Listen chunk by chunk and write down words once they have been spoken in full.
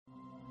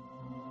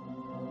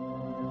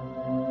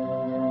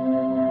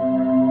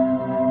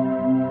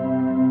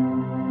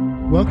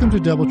Welcome to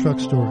Double Truck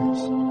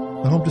Stories,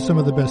 the home to some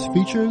of the best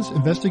features,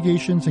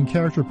 investigations, and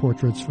character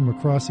portraits from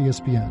across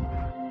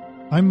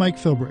ESPN. I'm Mike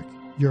Philbrick,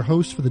 your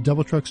host for the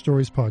Double Truck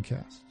Stories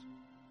podcast.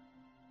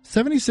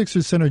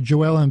 76ers center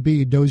Joel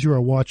Embiid knows you are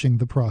watching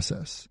The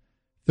Process,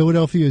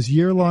 Philadelphia's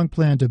year-long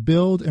plan to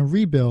build and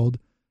rebuild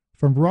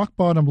from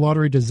rock-bottom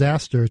lottery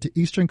disaster to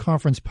Eastern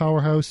Conference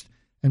powerhouse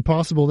and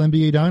possible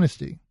NBA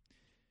dynasty.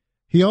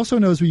 He also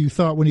knows what you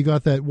thought when he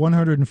got that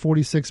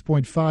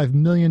 $146.5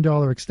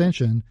 million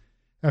extension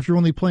after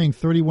only playing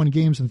 31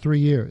 games in 3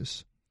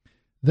 years.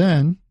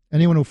 Then,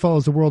 anyone who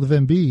follows the world of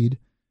Embiid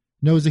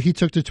knows that he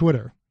took to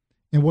Twitter,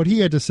 and what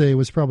he had to say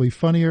was probably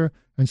funnier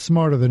and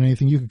smarter than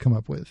anything you could come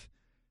up with.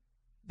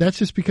 That's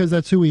just because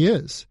that's who he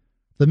is,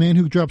 the man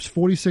who drops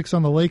 46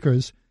 on the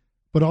Lakers,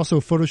 but also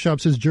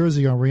photoshops his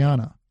jersey on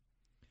Rihanna.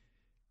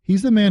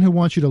 He's the man who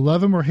wants you to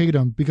love him or hate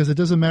him because it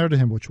doesn't matter to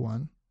him which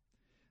one.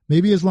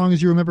 Maybe as long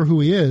as you remember who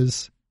he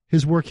is,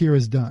 his work here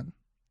is done.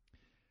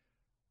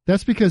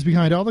 That's because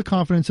behind all the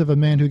confidence of a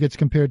man who gets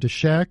compared to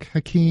Shaq,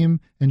 Hakeem,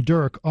 and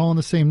Dirk all on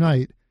the same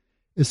night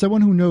is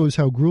someone who knows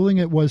how grueling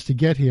it was to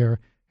get here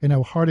and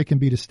how hard it can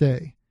be to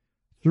stay.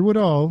 Through it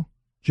all,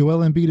 Joel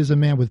Embiid is a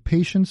man with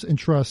patience and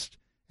trust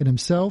in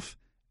himself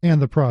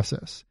and the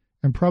process,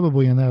 and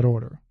probably in that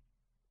order.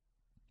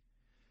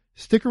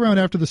 Stick around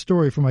after the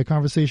story for my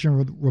conversation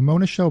with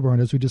Ramona Shelburne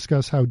as we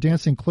discuss how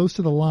dancing close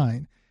to the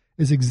line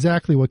is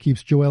exactly what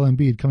keeps Joel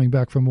Embiid coming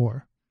back for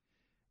more.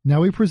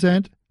 Now we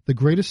present The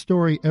Greatest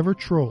Story Ever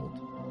Trolled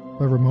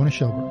by Ramona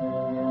Shelburne.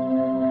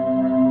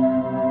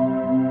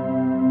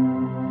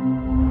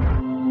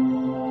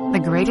 The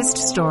Greatest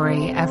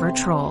Story Ever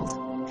Trolled.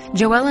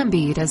 Joel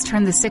Embiid has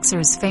turned the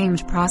Sixers'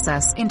 famed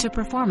process into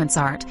performance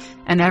art,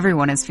 and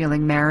everyone is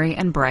feeling merry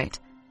and bright.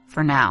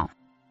 For now.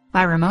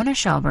 By Ramona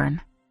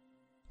Shelburne.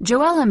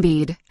 Joel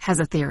Embiid has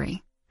a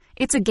theory.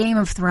 It's a Game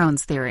of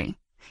Thrones theory.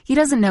 He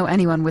doesn't know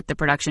anyone with the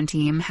production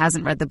team,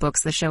 hasn't read the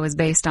books the show is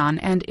based on,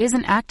 and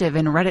isn't active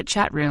in Reddit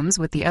chat rooms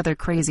with the other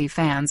crazy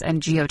fans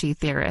and GOT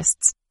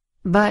theorists.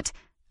 But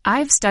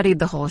I've studied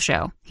the whole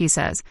show, he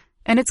says,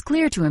 and it's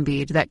clear to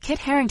Embiid that Kit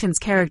Harington's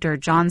character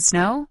Jon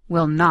Snow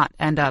will not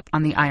end up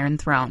on the Iron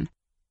Throne.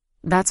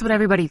 That's what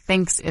everybody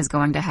thinks is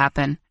going to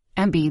happen,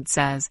 Embiid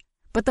says,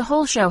 but the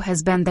whole show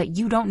has been that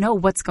you don't know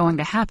what's going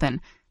to happen.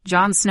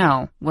 Jon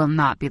Snow will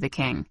not be the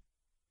king.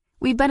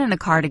 We've been in a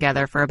car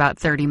together for about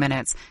 30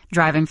 minutes,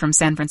 driving from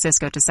San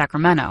Francisco to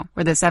Sacramento,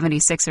 where the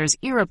 76ers'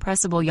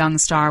 irrepressible young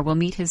star will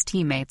meet his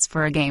teammates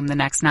for a game the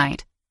next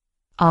night.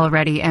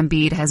 Already,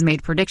 Embiid has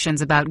made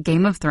predictions about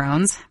Game of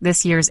Thrones,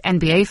 this year's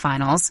NBA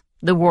Finals,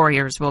 the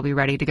Warriors will be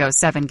ready to go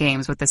 7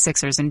 games with the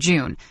Sixers in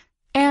June,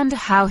 and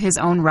how his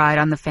own ride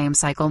on the fame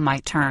cycle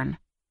might turn.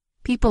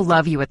 People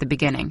love you at the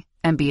beginning,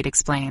 Embiid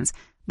explains,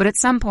 but at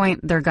some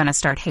point they're gonna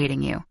start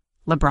hating you.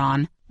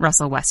 LeBron,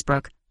 Russell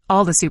Westbrook,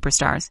 all the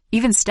superstars,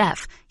 even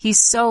Steph. He's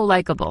so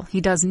likable,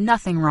 he does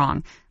nothing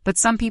wrong, but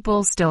some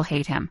people still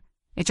hate him.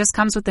 It just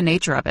comes with the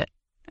nature of it.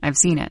 I've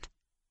seen it.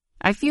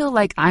 I feel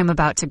like I'm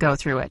about to go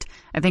through it.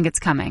 I think it's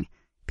coming.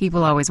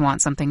 People always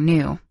want something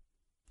new.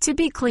 To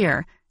be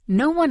clear,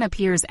 no one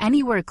appears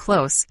anywhere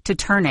close to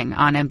turning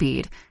on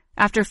Embiid.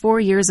 After 4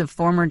 years of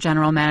former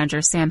general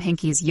manager Sam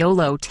Hinkie's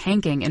YOLO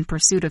tanking in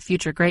pursuit of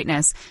future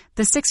greatness,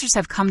 the Sixers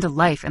have come to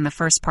life in the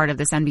first part of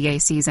this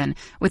NBA season,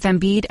 with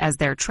Embiid as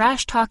their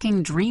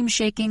trash-talking,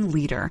 dream-shaking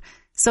leader.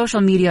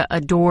 Social media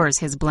adores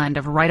his blend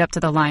of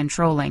right-up-to-the-line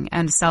trolling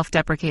and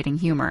self-deprecating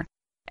humor.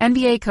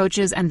 NBA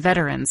coaches and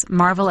veterans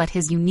marvel at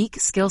his unique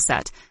skill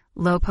set,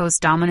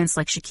 low-post dominance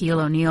like Shaquille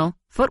O'Neal,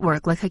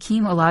 footwork like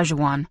Hakeem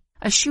Olajuwon,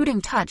 a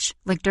shooting touch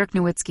like Dirk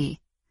Nowitzki.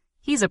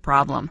 He's a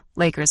problem,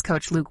 Lakers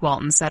coach Luke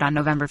Walton said on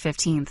November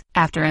 15th,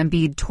 after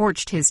Embiid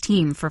torched his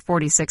team for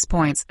 46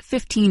 points,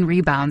 15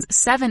 rebounds,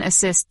 7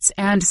 assists,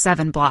 and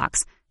 7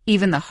 blocks.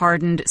 Even the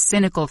hardened,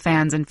 cynical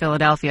fans in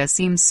Philadelphia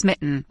seem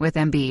smitten with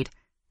Embiid.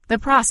 The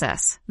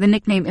process, the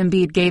nickname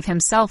Embiid gave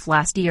himself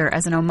last year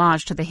as an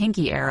homage to the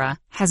Hinkie era,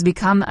 has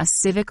become a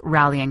civic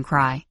rallying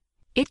cry.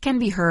 It can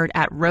be heard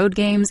at road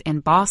games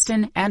in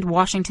Boston and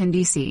Washington,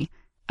 D.C.,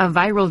 A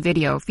viral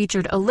video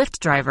featured a Lyft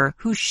driver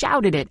who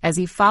shouted it as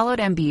he followed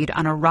Embiid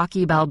on a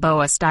Rocky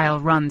Balboa-style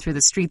run through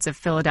the streets of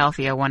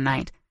Philadelphia one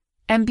night.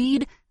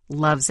 Embiid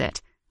loves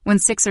it. When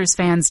Sixers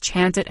fans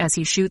chant it as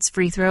he shoots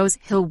free throws,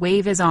 he'll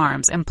wave his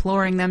arms,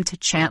 imploring them to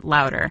chant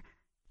louder.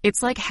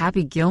 It's like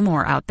Happy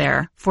Gilmore out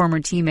there, former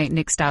teammate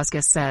Nick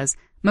Stauskas says.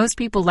 Most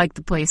people like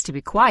the place to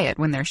be quiet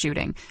when they're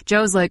shooting.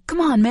 Joe's like,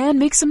 "Come on, man,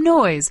 make some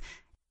noise."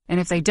 And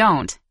if they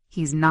don't,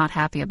 he's not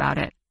happy about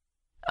it.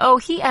 Oh,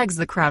 he eggs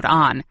the crowd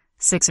on.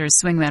 Sixers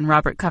swingman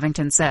Robert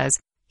Covington says.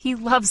 He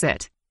loves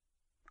it.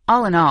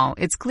 All in all,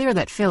 it's clear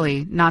that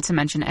Philly, not to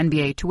mention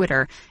NBA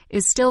Twitter,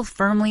 is still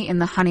firmly in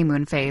the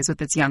honeymoon phase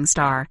with its young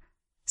star.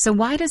 So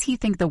why does he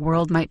think the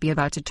world might be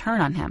about to turn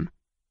on him?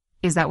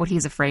 Is that what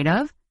he's afraid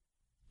of?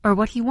 Or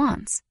what he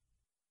wants?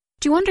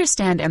 To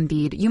understand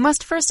Embiid, you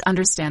must first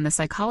understand the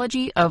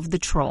psychology of the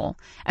troll.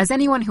 As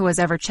anyone who has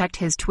ever checked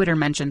his Twitter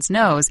mentions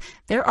knows,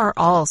 there are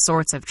all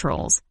sorts of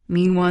trolls.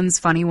 Mean ones,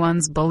 funny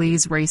ones,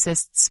 bullies,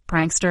 racists,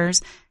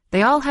 pranksters.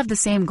 They all have the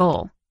same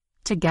goal: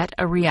 to get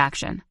a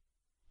reaction.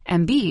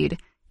 Embiid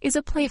is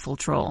a playful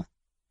troll.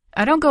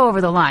 "I don't go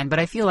over the line, but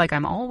I feel like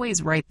I'm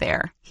always right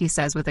there," he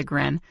says with a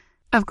grin.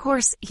 Of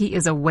course, he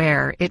is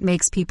aware it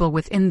makes people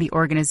within the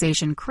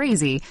organization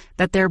crazy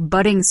that their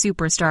budding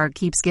superstar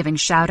keeps giving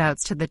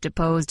shout-outs to the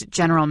deposed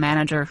general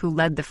manager who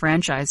led the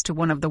franchise to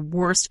one of the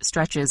worst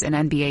stretches in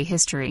NBA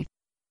history.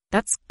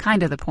 That's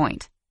kind of the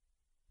point.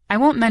 "I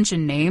won't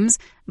mention names,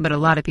 but a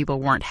lot of people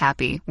weren't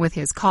happy with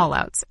his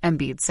call-outs,"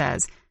 Embiid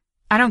says.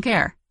 "I don't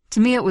care. To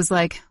me it was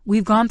like,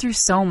 we've gone through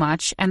so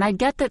much, and I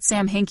get that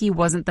Sam Hinkie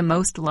wasn't the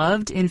most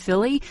loved in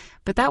Philly,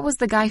 but that was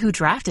the guy who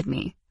drafted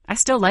me. I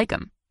still like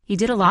him. He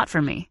did a lot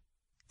for me."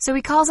 So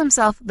he calls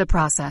himself the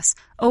process,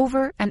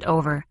 over and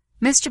over,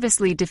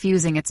 mischievously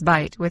diffusing its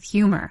bite with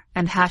humor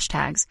and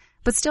hashtags,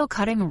 but still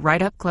cutting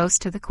right up close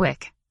to the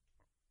quick.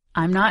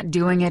 "I'm not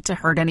doing it to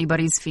hurt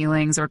anybody's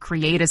feelings or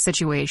create a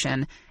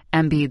situation,"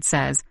 Embiid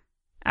says.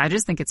 "I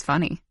just think it's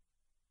funny."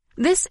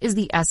 This is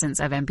the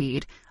essence of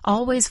Embiid,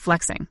 always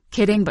flexing,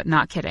 kidding but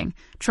not kidding,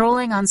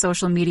 trolling on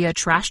social media,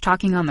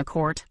 trash-talking on the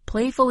court,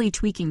 playfully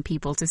tweaking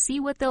people to see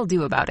what they'll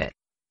do about it.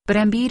 But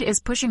Embiid is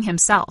pushing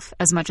himself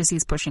as much as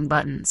he's pushing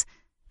buttons.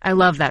 "I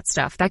love that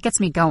stuff. That gets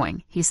me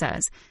going," he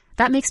says.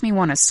 "That makes me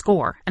want to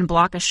score and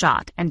block a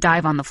shot and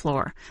dive on the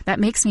floor. That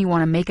makes me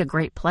want to make a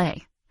great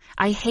play.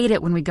 I hate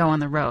it when we go on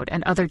the road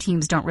and other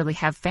teams don't really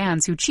have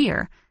fans who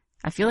cheer.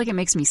 I feel like it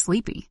makes me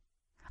sleepy.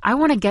 I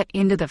want to get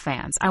into the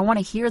fans. I want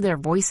to hear their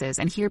voices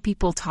and hear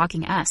people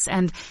talking S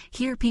and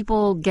hear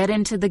people get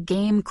into the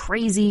game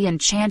crazy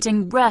and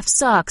chanting, 'Ref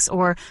sucks,'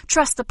 or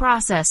 'Trust the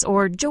process,'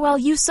 or 'Joel,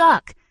 you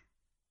suck.'"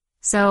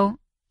 So,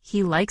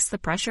 he likes the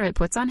pressure it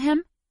puts on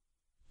him?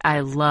 I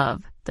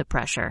love the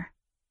pressure.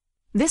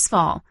 This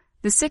fall,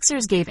 the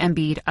Sixers gave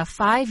Embiid a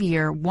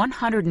 5-year,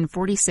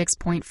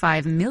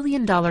 $146.5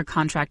 million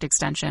contract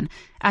extension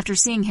after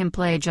seeing him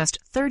play just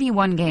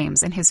 31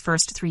 games in his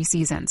first 3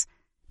 seasons.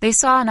 They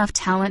saw enough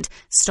talent,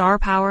 star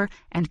power,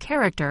 and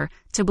character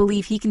to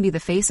believe he can be the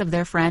face of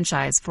their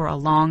franchise for a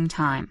long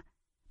time.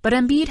 But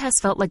Embiid has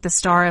felt like the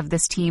star of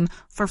this team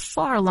for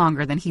far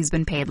longer than he's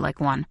been paid like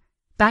one.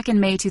 Back in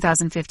May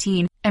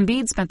 2015,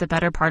 Embiid spent the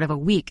better part of a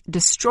week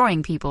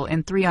destroying people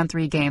in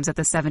 3-on-3 games at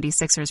the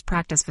 76ers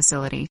practice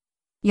facility.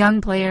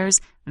 Young players,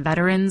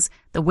 veterans,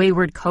 the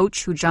wayward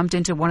coach who jumped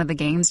into one of the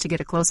games to get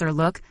a closer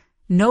look,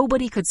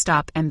 nobody could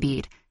stop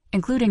Embiid,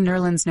 including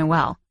Nerlens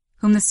Noel,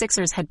 whom the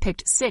Sixers had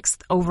picked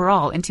 6th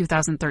overall in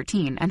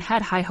 2013 and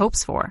had high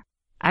hopes for.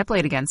 "I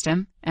played against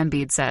him,"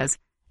 Embiid says,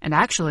 "and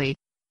actually,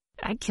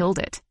 I killed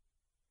it."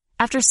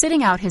 After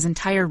sitting out his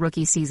entire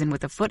rookie season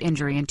with a foot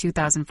injury in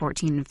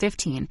 2014 and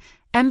 15,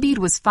 Embiid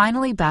was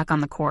finally back on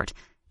the court,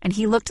 and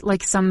he looked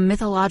like some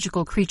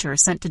mythological creature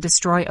sent to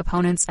destroy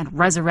opponents and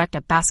resurrect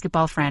a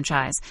basketball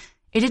franchise.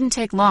 It didn't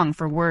take long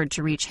for word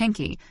to reach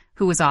Hinkie,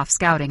 who was off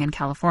scouting in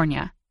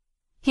California.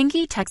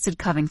 Hinkie texted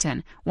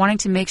Covington, wanting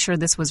to make sure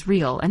this was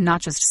real and not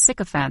just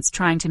sycophants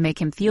trying to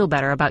make him feel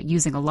better about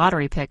using a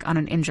lottery pick on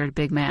an injured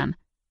big man.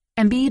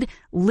 "Embiid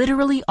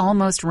literally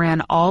almost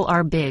ran all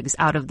our bigs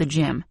out of the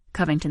gym,"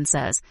 Covington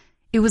says.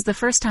 "It was the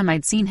first time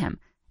I'd seen him,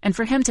 and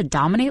for him to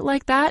dominate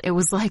like that, it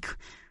was like,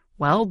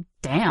 well,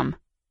 damn."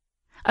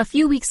 A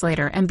few weeks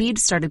later, Embiid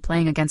started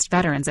playing against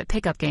veterans at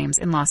pickup games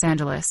in Los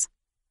Angeles.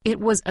 "It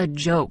was a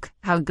joke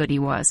how good he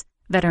was,"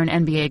 veteran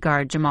NBA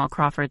guard Jamal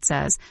Crawford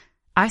says.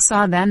 "I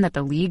saw then that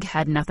the league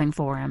had nothing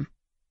for him."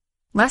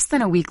 Less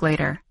than a week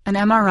later, an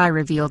MRI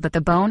revealed that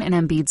the bone in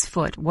Embiid's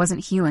foot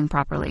wasn't healing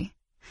properly.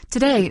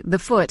 Today, the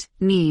foot,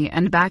 knee,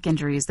 and back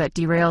injuries that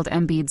derailed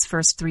Embiid's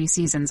first 3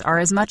 seasons are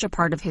as much a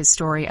part of his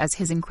story as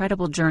his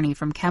incredible journey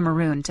from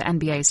Cameroon to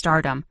NBA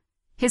stardom.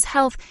 His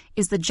health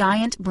is the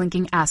giant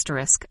blinking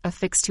asterisk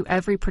affixed to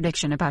every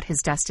prediction about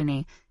his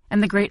destiny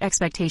and the great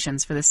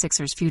expectations for the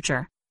Sixers'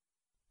 future.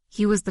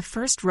 He was the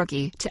first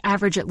rookie to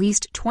average at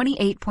least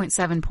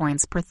 28.7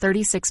 points per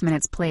 36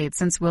 minutes played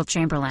since Wilt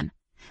Chamberlain.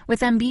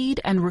 With Embiid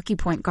and rookie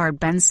point guard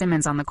Ben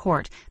Simmons on the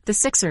court, the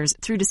Sixers,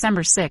 through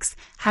December 6th,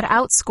 had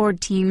outscored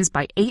teams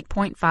by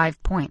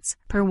 8.5 points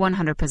per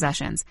 100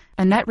 possessions,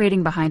 a net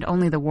rating behind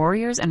only the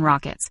Warriors and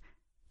Rockets.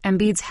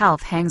 Embiid's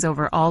health hangs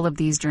over all of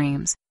these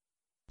dreams.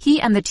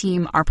 He and the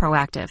team are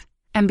proactive.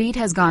 Embiid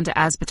has gone to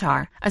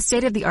Asbatar, a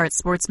state-of-the-art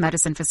sports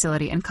medicine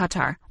facility in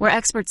Qatar, where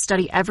experts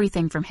study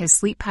everything from his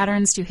sleep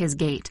patterns to his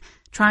gait,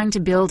 trying to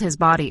build his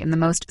body in the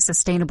most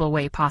sustainable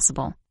way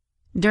possible.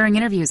 During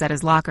interviews at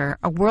his locker,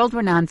 a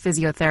world-renowned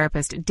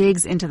physiotherapist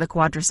digs into the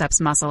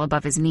quadriceps muscle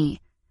above his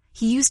knee.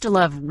 He used to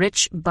love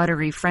rich,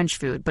 buttery French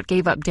food, but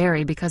gave up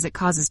dairy because it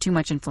causes too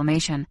much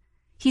inflammation.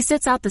 He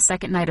sits out the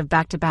second night of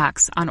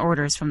back-to-backs on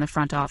orders from the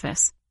front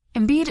office.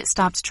 Embiid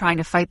stopped trying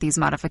to fight these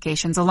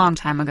modifications a long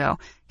time ago.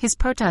 His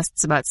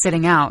protests about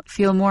sitting out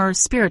feel more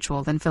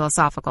spiritual than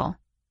philosophical.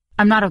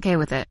 "I'm not okay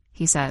with it,"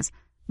 he says,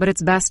 "but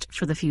it's best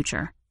for the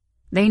future.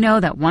 They know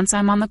that once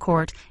I'm on the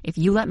court, if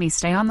you let me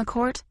stay on the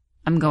court,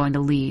 I'm going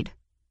to lead."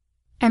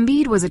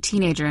 Embiid was a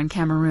teenager in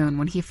Cameroon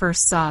when he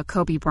first saw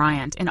Kobe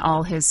Bryant in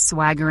all his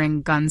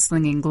swaggering,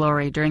 gunslinging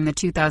glory during the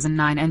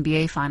 2009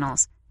 NBA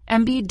Finals.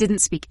 Embiid didn't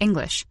speak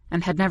English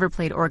and had never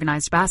played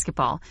organized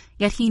basketball,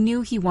 yet he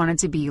knew he wanted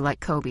to be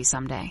like Kobe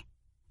someday.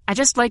 I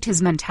just liked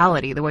his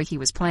mentality, the way he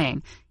was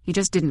playing. He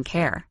just didn't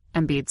care,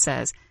 Embiid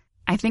says.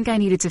 I think I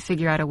needed to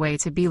figure out a way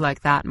to be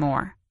like that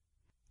more.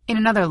 In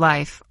another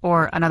life,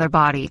 or another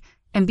body,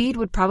 Embiid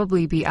would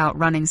probably be out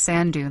running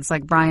sand dunes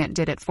like Bryant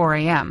did at 4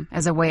 a.m.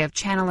 as a way of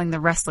channeling the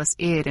restless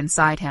id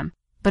inside him.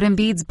 But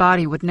Embiid's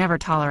body would never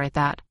tolerate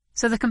that,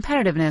 so the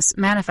competitiveness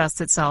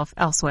manifests itself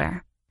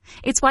elsewhere.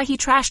 It's why he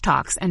trash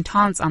talks and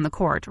taunts on the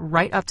court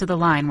right up to the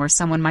line where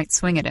someone might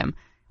swing at him,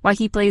 why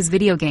he plays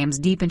video games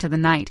deep into the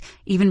night,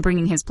 even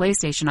bringing his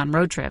PlayStation on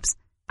road trips.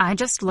 I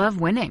just love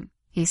winning,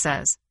 he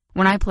says.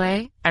 When I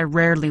play, I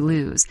rarely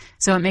lose,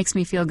 so it makes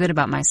me feel good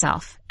about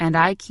myself, and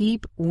I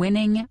keep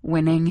winning,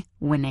 winning,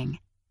 winning.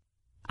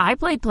 I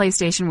played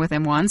PlayStation with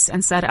him once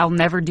and said I'll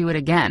never do it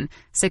again,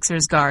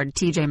 Sixers guard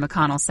TJ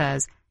McConnell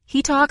says.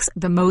 He talks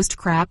the most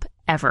crap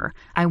ever.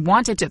 I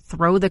wanted to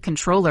throw the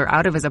controller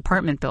out of his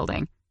apartment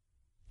building.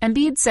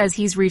 Embiid says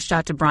he's reached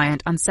out to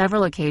Bryant on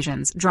several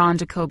occasions, drawn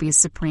to Kobe's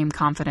supreme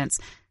confidence.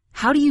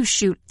 How do you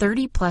shoot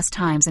 30-plus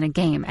times in a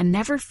game and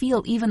never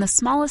feel even the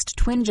smallest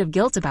twinge of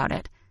guilt about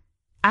it?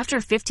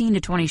 After 15 to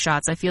 20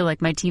 shots, I feel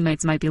like my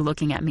teammates might be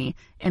looking at me,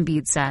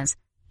 Embiid says.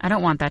 I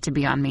don't want that to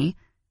be on me,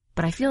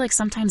 but I feel like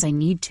sometimes I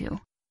need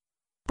to.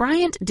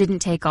 Bryant didn't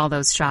take all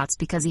those shots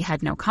because he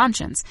had no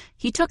conscience.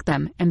 He took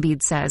them,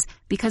 Embiid says,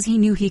 because he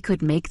knew he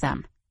could make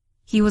them.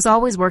 He was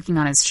always working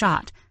on his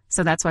shot,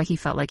 so that's why he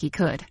felt like he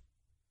could.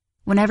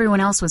 When everyone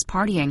else was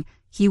partying,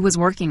 he was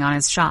working on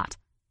his shot.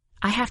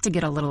 I have to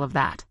get a little of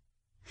that.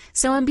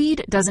 So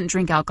Embiid doesn't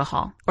drink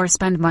alcohol or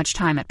spend much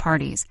time at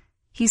parties.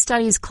 He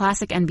studies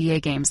classic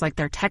NBA games like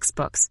they're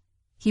textbooks.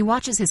 He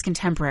watches his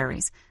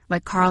contemporaries,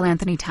 like Karl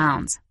Anthony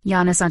Towns,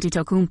 Giannis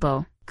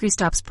Antetokounmpo,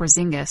 Kristaps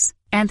Porzingis,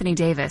 Anthony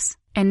Davis,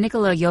 and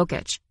Nikola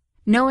Jokic,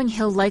 knowing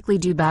he'll likely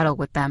do battle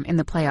with them in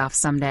the playoffs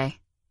someday.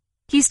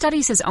 He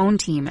studies his own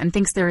team and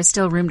thinks there is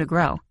still room to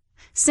grow.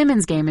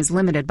 Simmons' game is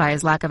limited by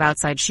his lack of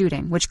outside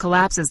shooting, which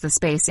collapses the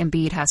space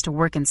Embiid has to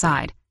work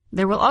inside.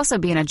 There will also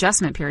be an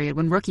adjustment period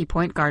when rookie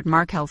point guard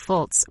Markelle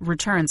Fultz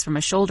returns from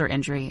a shoulder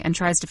injury and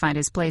tries to find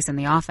his place in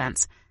the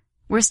offense.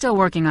 We're still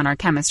working on our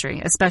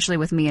chemistry, especially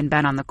with me and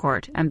Ben on the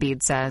court,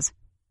 Embiid says.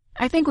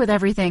 I think with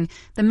everything,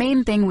 the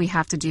main thing we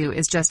have to do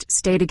is just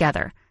stay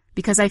together,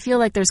 because I feel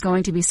like there's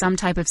going to be some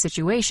type of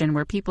situation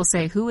where people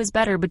say who is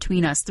better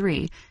between us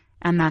three,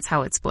 and that's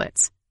how it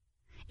splits.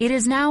 It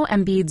is now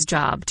Embiid's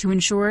job to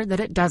ensure that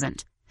it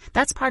doesn't.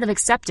 That's part of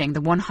accepting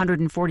the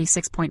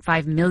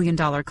 $146.5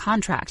 million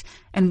contract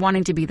and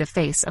wanting to be the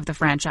face of the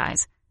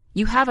franchise.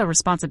 You have a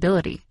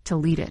responsibility to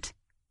lead it.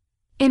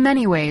 In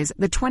many ways,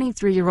 the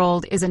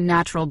 23-year-old is a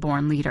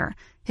natural-born leader.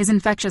 His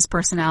infectious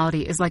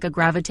personality is like a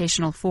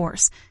gravitational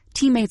force.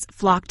 Teammates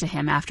flock to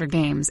him after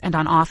games and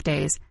on off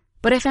days.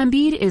 But if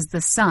Embiid is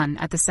the sun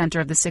at the center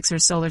of the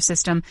Sixers solar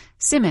system,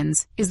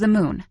 Simmons is the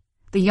moon.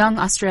 The young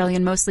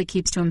Australian mostly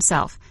keeps to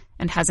himself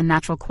and has a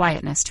natural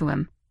quietness to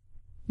him.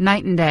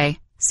 Night and day,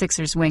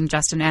 Sixers wing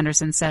Justin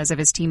Anderson says of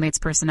his teammates'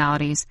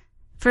 personalities.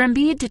 For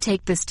Embiid to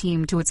take this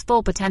team to its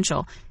full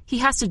potential, he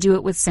has to do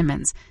it with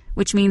Simmons,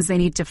 which means they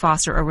need to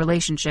foster a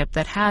relationship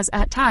that has,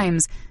 at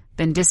times,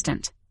 been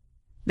distant.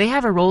 They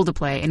have a role to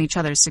play in each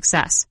other's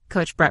success,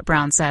 Coach Brett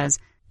Brown says.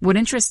 What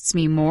interests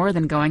me more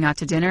than going out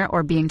to dinner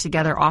or being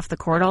together off the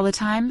court all the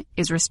time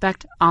is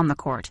respect on the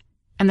court.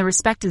 And the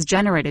respect is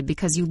generated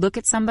because you look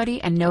at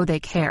somebody and know they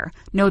care,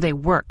 know they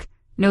work,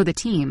 know the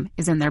team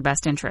is in their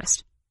best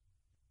interest.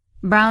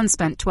 Brown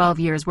spent 12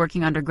 years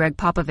working under Greg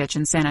Popovich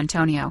in San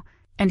Antonio,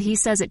 and he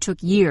says it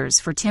took years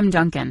for Tim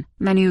Duncan,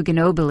 Manu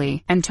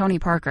Ginobili, and Tony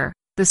Parker,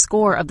 the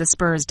score of the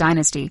Spurs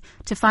dynasty,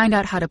 to find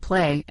out how to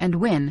play and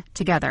win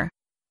together.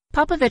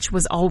 Popovich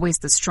was always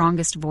the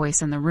strongest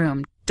voice in the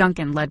room.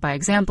 Duncan led by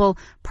example,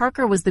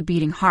 Parker was the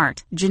beating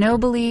heart,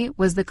 Ginobili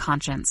was the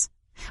conscience.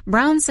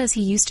 Brown says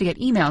he used to get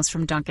emails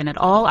from Duncan at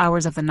all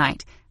hours of the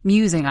night,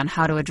 musing on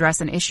how to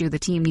address an issue the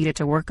team needed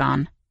to work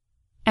on.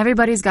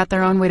 Everybody's got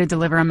their own way to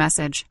deliver a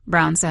message,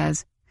 Brown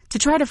says. To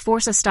try to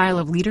force a style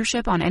of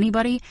leadership on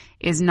anybody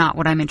is not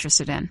what I'm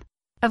interested in.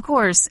 Of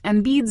course,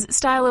 Embiid's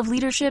style of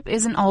leadership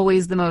isn't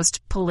always the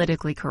most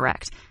politically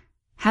correct.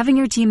 Having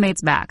your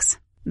teammates' backs,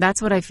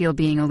 that's what I feel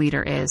being a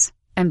leader is,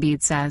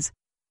 Embiid says.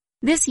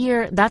 This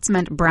year, that's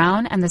meant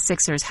Brown and the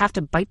Sixers have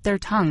to bite their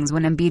tongues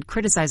when Embiid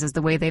criticizes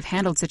the way they've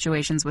handled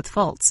situations with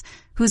Fultz,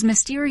 whose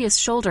mysterious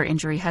shoulder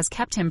injury has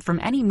kept him from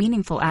any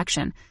meaningful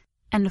action,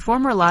 and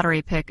former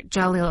lottery pick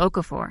Jahlil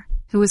Okafor,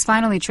 who was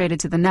finally traded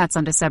to the Nets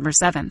on December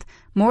 7th,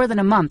 more than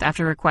a month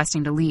after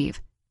requesting to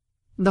leave.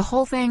 The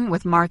whole thing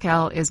with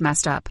Markelle is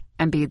messed up,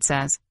 Embiid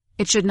says.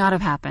 It should not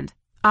have happened.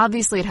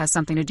 Obviously it has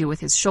something to do with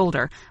his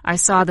shoulder. I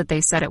saw that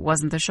they said it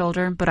wasn't the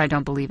shoulder, but I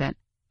don't believe it.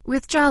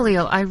 With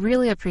Jahlil, I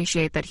really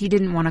appreciate that he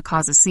didn't want to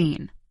cause a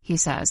scene, he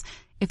says.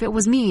 If it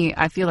was me,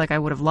 I feel like I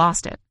would have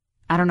lost it.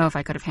 I don't know if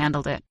I could have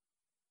handled it.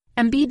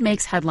 Embiid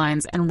makes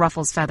headlines and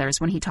ruffles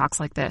feathers when he talks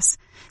like this,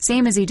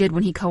 same as he did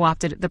when he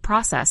co-opted The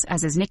Process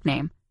as his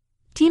nickname.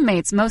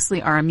 Teammates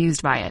mostly are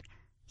amused by it.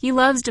 He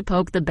loves to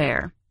poke the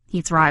bear.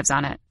 He thrives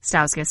on it,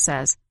 Stauskas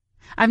says.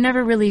 I've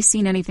never really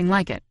seen anything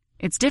like it.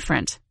 It's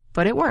different,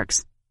 but it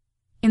works.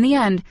 In the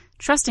end,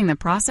 trusting the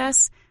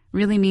process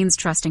really means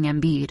trusting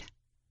Embiid.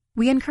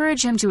 We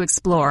encourage him to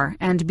explore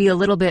and be a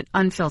little bit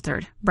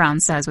unfiltered, Brown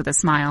says with a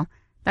smile.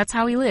 That's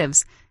how he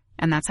lives,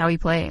 and that's how he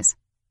plays.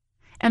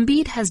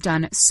 Embiid has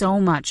done so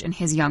much in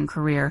his young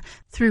career.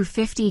 Through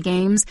 50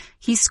 games,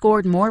 he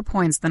scored more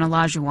points than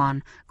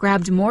Olajuwon,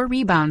 grabbed more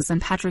rebounds than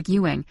Patrick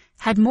Ewing,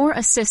 had more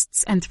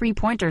assists and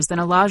three-pointers than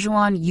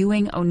Olajuwon,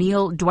 Ewing,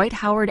 O'Neal, Dwight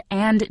Howard,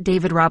 and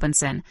David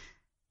Robinson.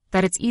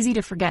 That it's easy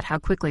to forget how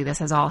quickly this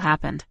has all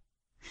happened.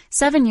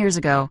 7 years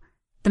ago,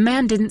 the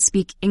man didn't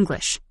speak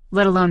English,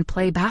 let alone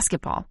play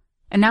basketball,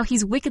 and now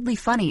he's wickedly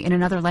funny in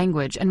another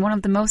language and one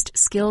of the most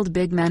skilled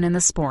big men in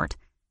the sport.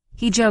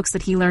 He jokes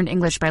that he learned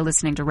English by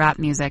listening to rap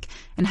music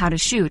and how to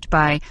shoot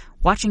by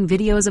watching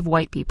videos of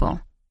white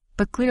people.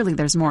 But clearly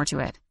there's more to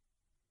it.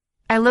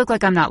 I look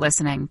like I'm not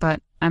listening,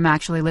 but I'm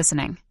actually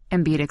listening,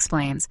 Embiid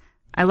explains.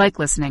 I like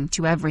listening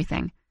to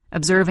everything,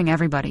 observing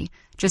everybody,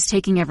 just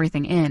taking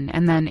everything in,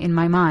 and then, in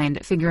my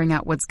mind, figuring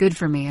out what's good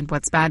for me and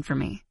what's bad for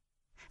me.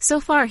 So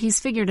far, he's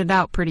figured it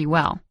out pretty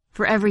well.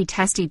 For every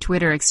testy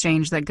Twitter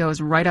exchange that goes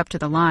right up to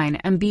the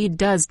line, Embiid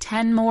does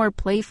 10 more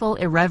playful,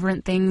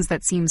 irreverent things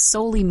that seem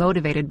solely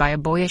motivated by a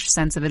boyish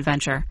sense of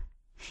adventure.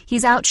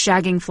 He's out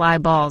shagging fly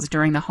balls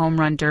during the home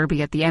run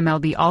derby at the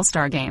MLB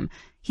All-Star Game.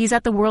 He's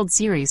at the World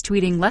Series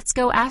tweeting, "Let's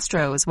go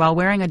Astros," while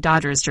wearing a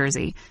Dodgers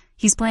jersey.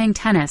 He's playing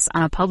tennis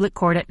on a public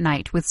court at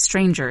night with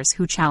strangers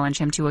who challenge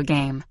him to a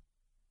game.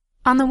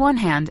 On the one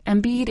hand,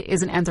 Embiid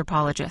is an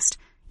anthropologist,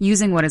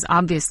 using what is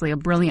obviously a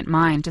brilliant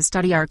mind to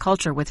study our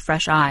culture with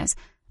fresh eyes.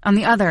 On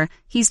the other,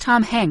 he's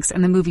Tom Hanks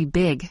in the movie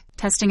Big,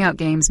 testing out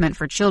games meant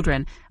for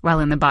children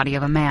while in the body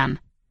of a man.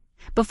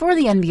 Before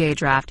the NBA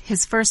draft,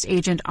 his first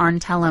agent,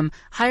 Arn Tellem,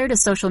 hired a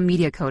social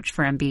media coach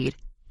for Embiid.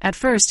 At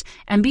first,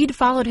 Embiid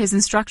followed his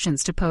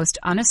instructions to post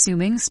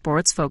unassuming,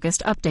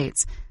 sports-focused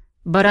updates.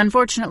 But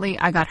unfortunately,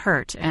 I got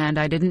hurt, and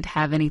I didn't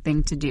have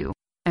anything to do,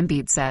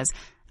 Embiid says.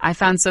 I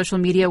found social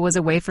media was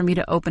a way for me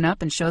to open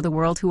up and show the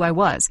world who I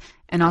was,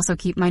 and also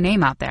keep my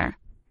name out there.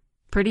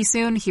 Pretty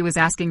soon, he was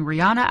asking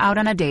Rihanna out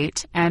on a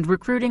date and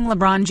recruiting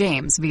LeBron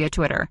James via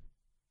Twitter.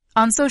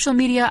 On social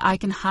media, I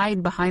can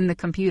hide behind the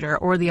computer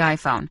or the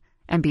iPhone,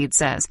 Embiid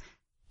says.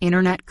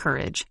 Internet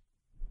courage.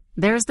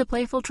 There's the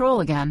playful troll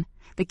again,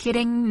 the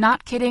kidding,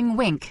 not kidding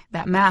wink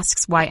that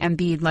masks why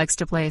Embiid likes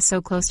to play so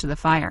close to the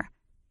fire.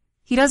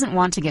 He doesn't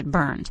want to get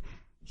burned.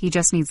 He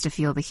just needs to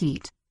feel the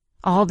heat.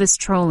 All this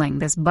trolling,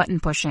 this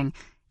button pushing,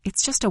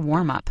 it's just a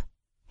warm-up.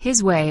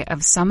 His way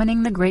of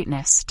summoning the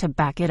greatness to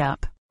back it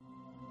up.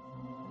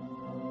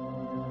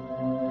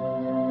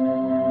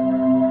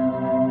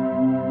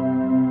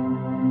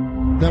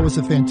 That was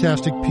a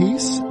fantastic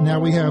piece. Now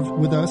we have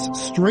with us,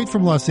 straight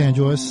from Los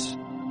Angeles,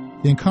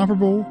 the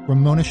incomparable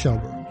Ramona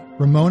Shelburne.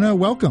 Ramona,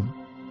 welcome.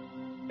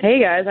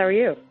 Hey guys, how are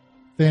you?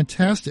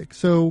 Fantastic.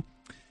 So,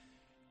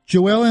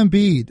 Joel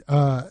Embiid,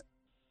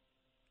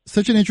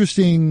 such an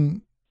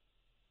interesting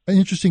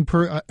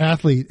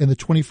athlete in the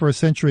 21st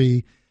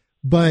century,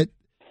 but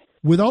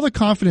with all the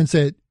confidence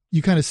that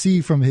you kind of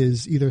see from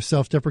his either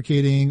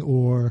self-deprecating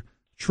or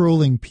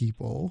trolling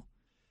people,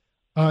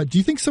 do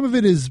you think some of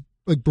it is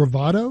like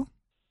bravado?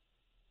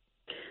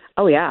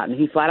 Oh yeah, I mean,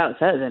 he flat out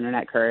says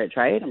internet courage,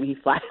 right? I mean, he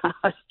flat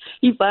out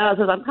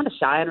says I'm kind of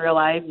shy in real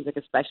life. He's like,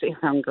 especially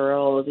around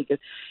girls, because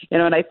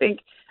and I think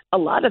a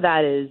lot of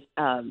that is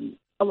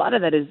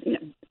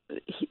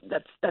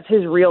that's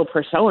his real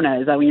persona.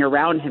 Is that when you're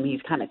around him, he's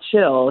kind of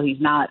chill.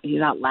 He's not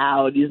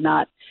loud. He's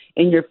not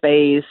in your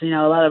face. A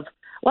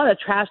lot of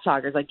trash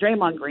talkers like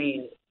Draymond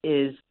Green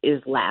is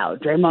loud.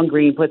 Draymond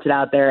Green puts it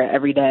out there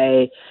every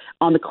day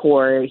on the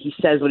court. He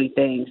says what he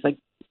thinks. Like,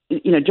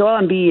 Joel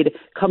Embiid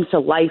comes to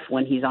life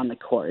when he's on the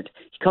court.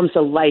 He comes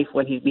to life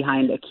when he's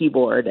behind a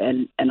keyboard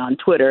and on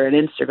Twitter and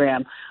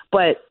Instagram.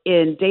 But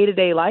in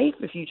day-to-day life,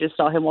 if you just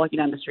saw him walking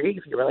down the street,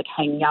 if you were like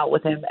hanging out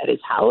with him at his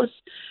house,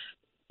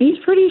 he's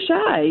pretty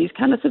shy. He's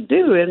kind of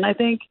subdued. And I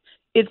think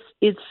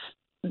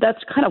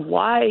that's kind of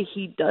why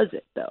he does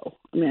it, though.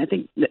 I mean, I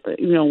think,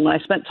 when I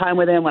spent time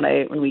with him,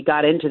 when we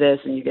got into this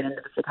and you get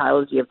into the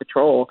psychology of the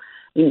troll,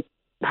 I mean,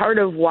 part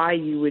of why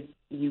you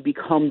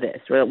become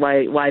this, or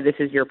why this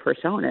is your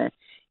persona,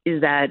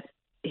 is that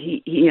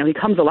he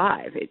comes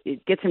alive.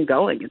 It gets him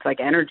going. It's like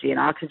energy and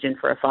oxygen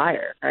for a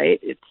fire,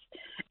 right?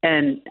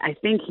 And I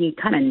think he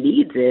kind of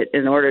needs it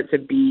in order to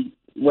be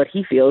what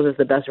he feels is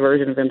the best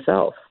version of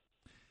himself.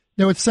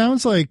 Now, it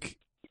sounds like,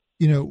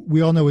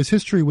 we all know his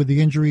history with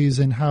the injuries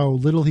and how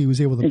little he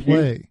was able to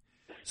play.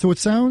 So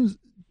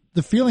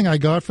the feeling I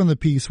got from the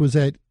piece was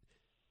that,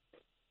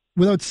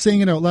 without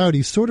saying it out loud,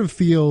 he sort of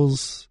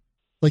feels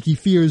like he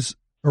fears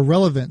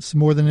irrelevance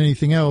more than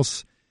anything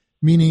else,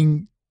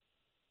 meaning,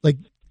 like,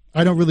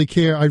 I don't really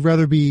care. I'd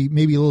rather be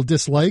maybe a little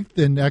disliked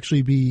than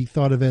actually be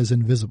thought of as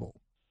invisible.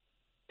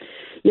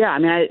 Yeah, I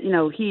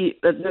mean,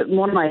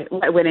 when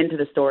I went into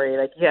the story,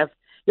 like,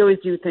 you always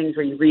do things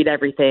where you read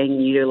everything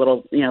and you do a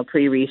little,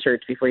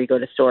 pre-research before you go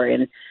to story.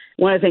 And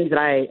one of the things that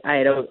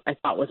I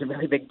thought was a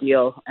really big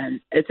deal, and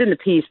it's in the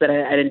piece, but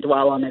I didn't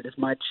dwell on it as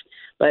much.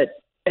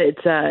 But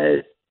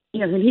when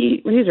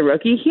he's a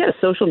rookie, he had a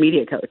social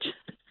media coach.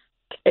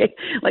 Okay?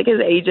 Like his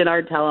agent,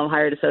 Art Tellem,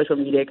 hired a social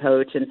media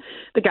coach, and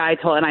the guy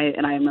told, and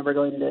I remember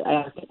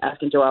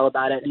asking Joel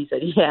about it, and he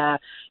said, yeah,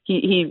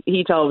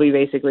 he told me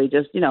basically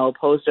just,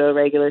 post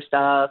regular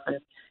stuff and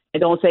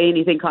don't say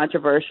anything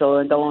controversial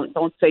and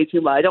don't say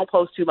too much. Don't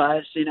post too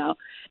much,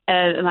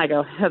 And I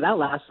go, that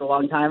lasted a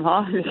long time,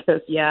 huh? He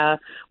goes, yeah.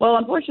 Well,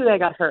 unfortunately, I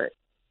got hurt.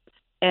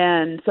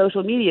 And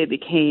social media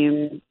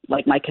became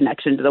like my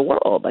connection to the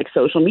world. Like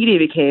social media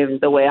became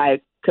the way I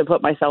could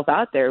put myself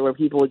out there where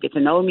people would get to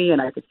know me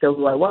and I could feel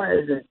who I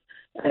was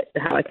and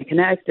how I could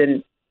connect.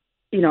 And,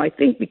 I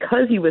think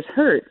because he was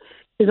hurt,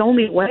 his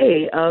only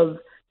way of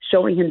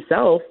showing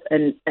himself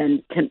and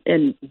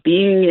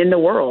being in the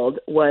world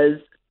was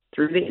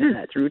through the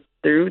internet, through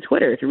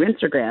Twitter, through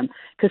Instagram,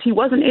 because he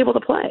wasn't able to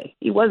play.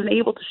 He wasn't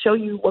able to show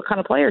you what kind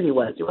of player he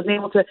was. He wasn't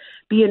able to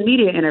be in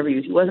media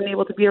interviews. He wasn't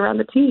able to be around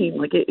the team.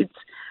 Like it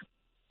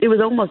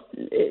was almost,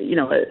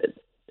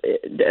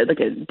 like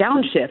a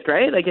downshift,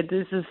 right? Like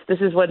this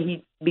is what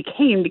he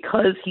became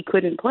because he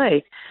couldn't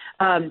play.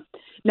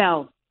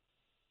 Now,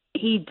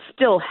 he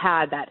still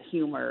had that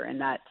humor and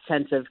that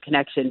sense of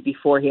connection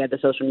before he had the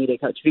social media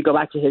coach. If you go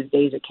back to his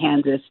days at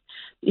Kansas,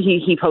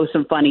 he posts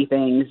some funny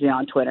things,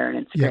 on Twitter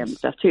and Instagram and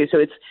stuff too. So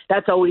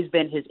that's always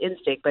been his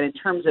instinct. But in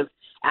terms of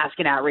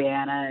asking out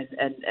Rihanna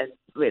and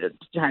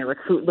trying to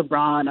recruit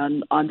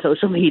LeBron on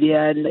social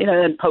media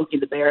and poking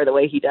the bear the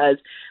way he does,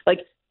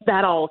 like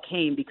that all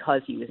came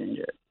because he was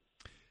injured.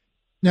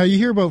 Now you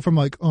hear about from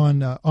like on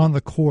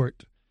the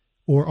court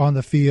or on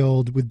the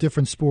field with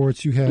different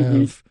sports, you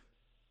have,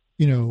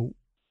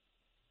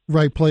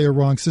 right player,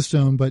 wrong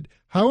system, but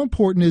how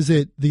important is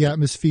it, the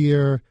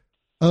atmosphere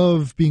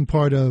of being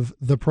part of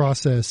the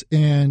process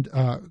and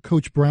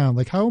Coach Brown,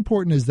 like how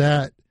important is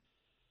that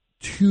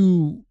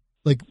to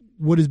like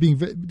what is being,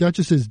 not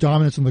just his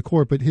dominance on the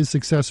court, but his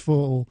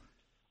successful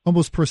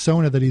almost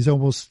persona that he's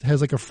almost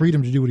has like a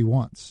freedom to do what he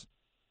wants?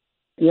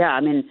 Yeah.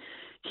 I mean,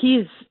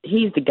 he's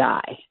the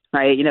guy,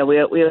 right? We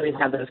always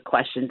have those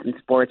questions in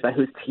sports about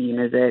whose team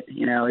is it,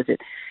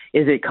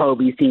 is it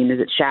Kobe's team?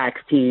 Is it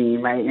Shaq's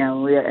team? Right?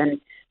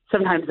 And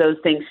sometimes those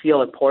things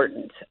feel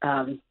important.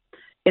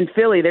 In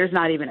Philly, there's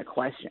not even a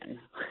question.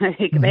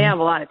 They have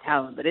a lot of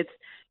talent, but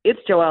it's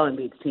Joel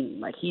Embiid's team.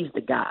 Like he's the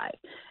guy,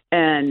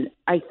 and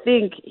I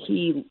think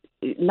he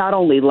not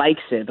only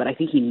likes it, but I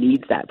think he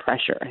needs that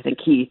pressure. I think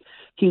he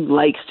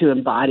likes to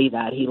embody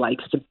that. He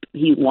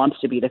wants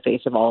to be the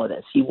face of all of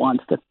this. He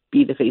wants to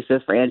be the face of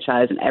the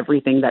franchise and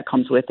everything that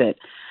comes with it.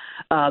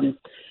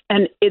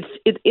 And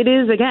it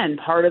is, again,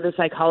 part of the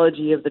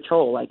psychology of the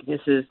troll. Like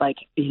this is like,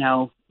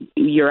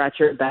 you're at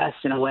your best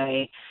in a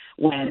way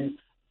when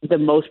the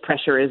most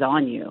pressure is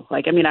on you.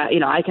 Like, I mean,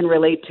 I can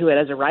relate to it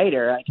as a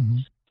writer.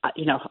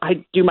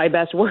 I do my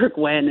best work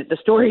when the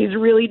stories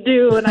really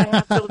due and I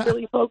have to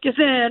really focus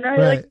in, right?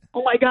 Like,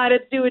 oh my God,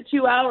 it's due in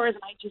 2 hours.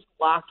 And I just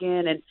lock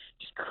in and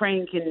just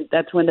crank. And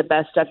that's when the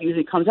best stuff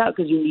usually comes out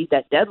because you need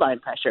that deadline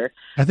pressure.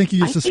 I think you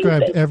just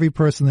described every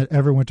person that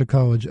ever went to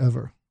college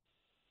ever.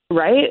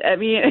 Right? I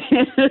mean,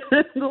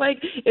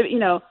 like,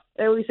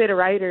 they always say to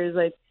writers,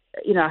 like,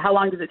 how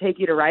long does it take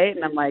you to write?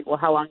 And I'm like, well,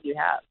 how long do you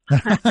have?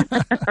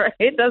 Right?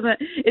 It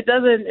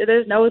doesn't,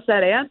 there's no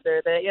set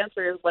answer. The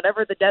answer is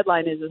whatever the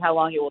deadline is how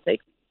long it will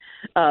take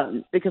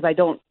me. Because I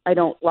don't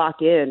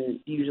lock in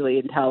usually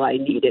until I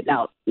need it.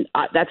 Now,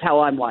 that's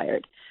how I'm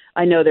wired.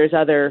 I know there's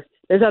other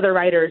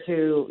writers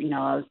who,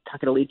 I was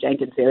talking to Lee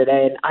Jenkins the other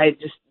day and I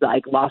just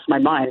like lost my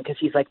mind because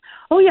he's like,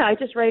 oh yeah, I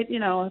just write,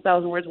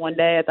 1,000 words one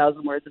day,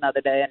 1,000 words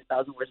another day, and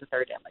 1,000 words the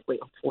third day. I'm like, wait,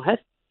 what?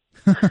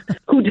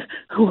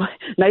 who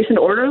nice and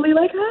orderly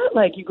like that?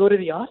 Like you go to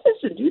the office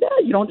and do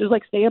that? You don't just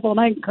like stay up all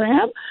night and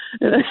cram?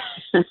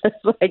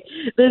 It's like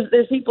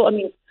there's people. I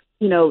mean,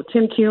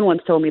 Tim Kuhn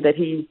once told me that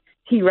he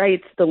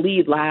writes the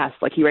lead last.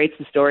 Like he writes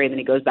the story and then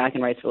he goes back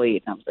and writes the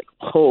lead. And I was like,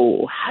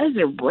 oh, how does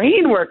their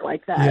brain work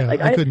like that? Yeah, like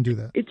I couldn't do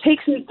that. It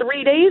takes me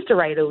 3 days to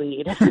write a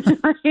lead, and then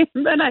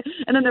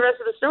the rest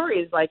of the story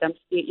is like then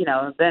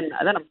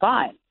I'm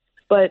fine.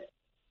 But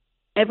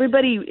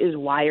everybody is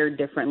wired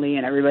differently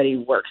and everybody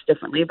works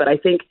differently. But I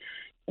think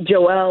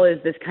Joel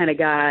is this kind of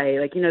guy,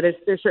 like,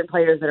 there's certain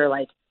players that are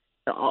like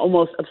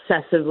almost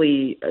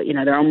obsessively,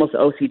 they're almost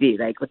OCD,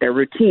 like with their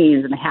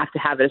routines and they have to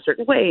have it a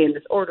certain way and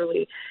it's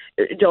orderly.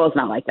 Joel's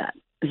not like that.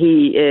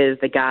 He is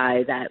the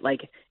guy that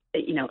like,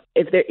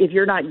 if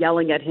you're not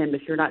yelling at him,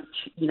 if you're not,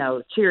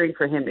 cheering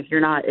for him, if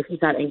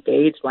he's not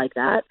engaged like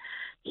that,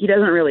 he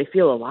doesn't really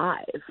feel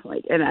alive.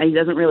 Like, and he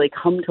doesn't really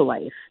come to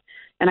life.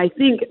 And I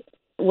think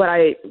what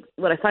I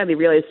finally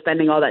realized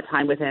spending all that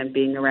time with him,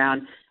 being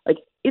around, like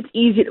it's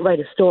easy to write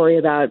a story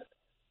about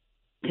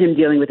him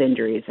dealing with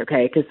injuries,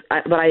 okay?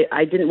 But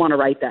I didn't want to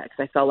write that because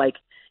I felt like,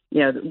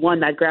 one,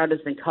 that ground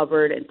has been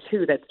covered, and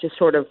two, that's just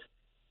sort of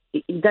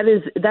that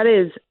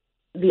is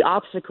the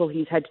obstacle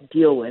he's had to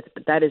deal with,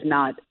 but that is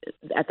not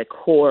at the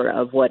core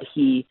of what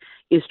he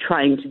is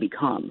trying to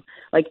become.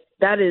 Like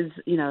that is,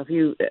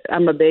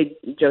 I'm a big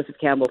Joseph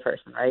Campbell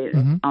person, right?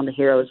 Mm-hmm. On the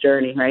hero's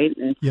journey, right?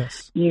 And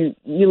yes, you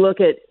look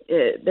at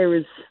there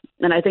was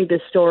And I think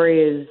this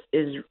story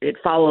it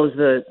follows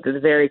the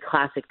very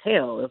classic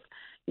tale of,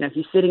 if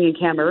he's sitting in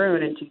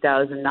Cameroon in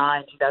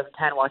 2009,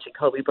 2010, watching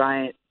Kobe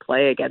Bryant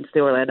play against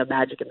the Orlando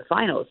Magic in the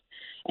finals,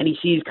 and he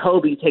sees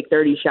Kobe take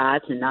 30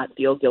 shots and not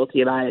feel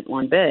guilty about it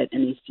one bit,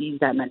 and he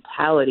sees that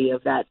mentality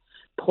of that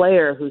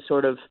player who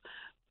sort of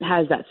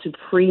has that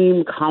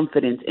supreme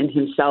confidence in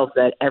himself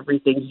that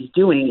everything he's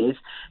doing is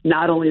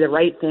not only the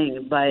right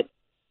thing, but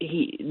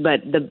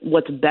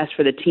what's best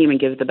for the team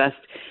and gives the best,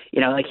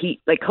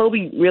 like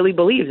Kobe really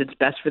believes it's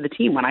best for the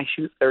team when I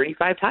shoot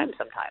 35 times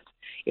sometimes.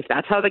 If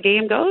that's how the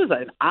game goes,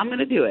 I'm going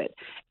to do it.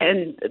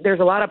 And there's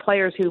a lot of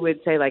players who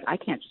would say, like, I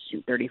can't just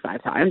shoot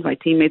 35 times. My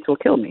teammates will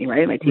kill me,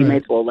 right? My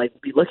teammates will,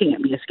 be looking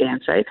at me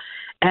askance, right?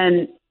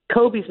 And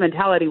Kobe's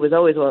mentality was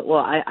always,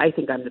 I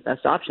think I'm the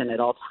best option at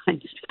all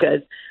times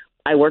because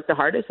I work the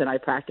hardest and I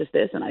practice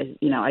this and I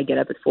get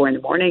up at 4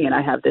 a.m. and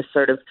I have this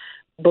sort of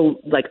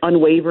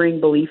unwavering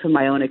belief in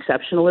my own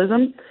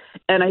exceptionalism.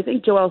 And I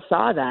think Joel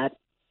saw that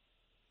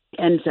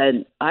and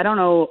said, I don't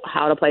know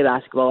how to play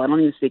basketball. I don't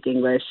even speak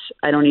English.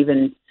 I don't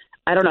know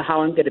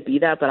how I'm going to be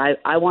that, but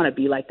I want to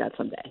be like that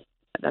someday.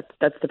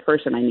 That's the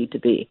person I need to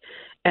be.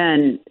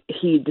 And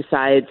he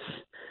decides,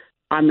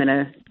 I'm going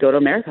to go to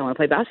America. I want to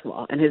play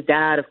basketball. And his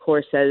dad, of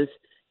course, says,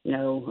 I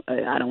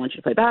don't want you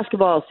to play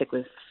basketball. Stick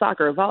with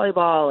soccer or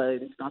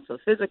volleyball. It's not so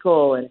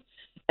physical. And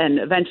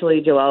eventually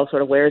Joel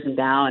sort of wears him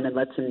down and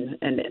lets him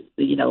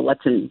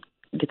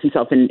gets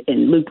himself in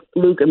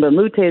Luke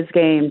Mbamute's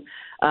game.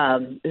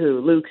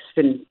 Who Luke's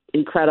been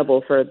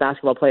incredible for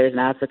basketball players in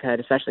Africa, and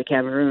especially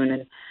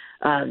Cameroon.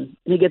 And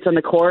he gets on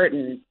the court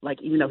and,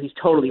 even though he's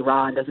totally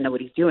raw and doesn't know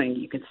what he's doing,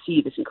 you can see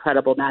this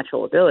incredible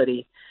natural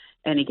ability.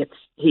 And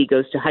he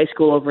goes to high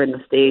school over in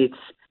the States,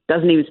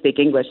 doesn't even speak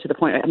English to the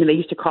point. I mean, they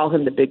used to call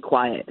him the Big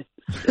Quiet.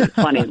 It's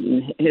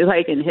funny,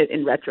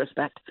 in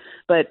retrospect.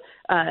 But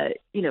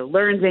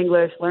learns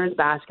English, learns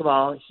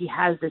basketball. He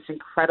has this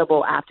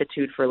incredible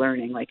aptitude for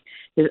learning.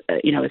 His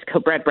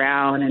Brett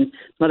Brown and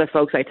some other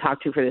folks I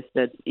talked to for this.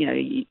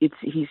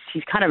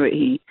 He's kind of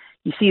he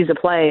sees a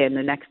play and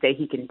the next day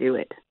he can do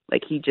it.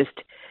 He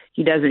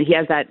has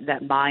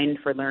that mind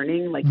for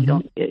learning. You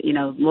don't,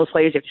 most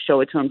players you have to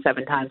show it to him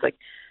 7 times.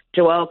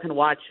 Joel can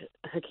watch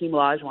Hakeem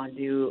Olajuwon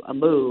do a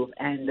move,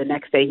 and the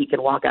next day he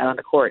can walk out on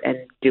the court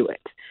and do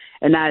it.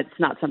 And that's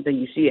not something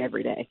you see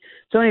every day.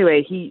 So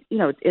anyway, he,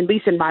 at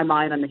least in my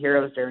mind on the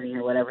hero's journey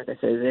or whatever this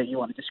is, if you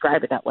want to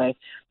describe it that way,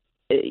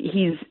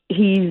 he's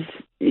been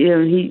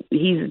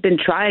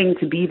trying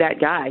to be that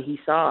guy he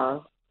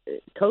saw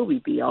Kobe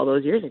be all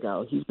those years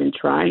ago. He's been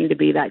trying to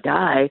be that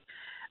guy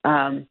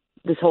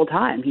this whole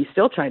time. He's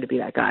still trying to be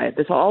that guy.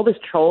 All this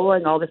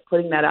trolling, all this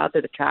putting that out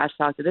there, the trash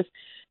talk,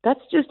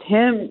 that's just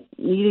him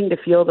needing to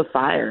feel the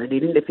fire,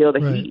 needing to feel the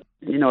heat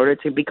in order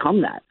to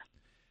become that.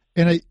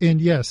 And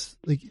yes,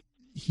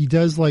 he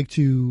does like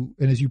to,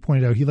 and as you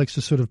pointed out, he likes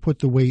to sort of put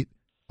the weight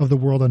of the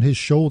world on his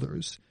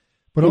shoulders.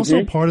 But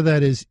also part of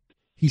that is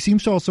he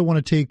seems to also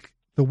want to take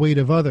the weight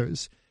of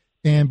others.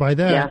 And by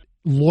that,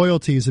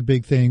 loyalty is a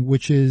big thing,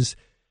 which is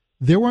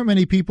there weren't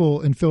many people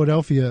in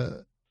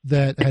Philadelphia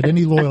that had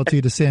any loyalty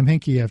to Sam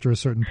Hinkie after a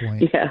certain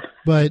point.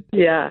 But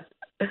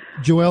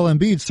Joel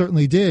Embiid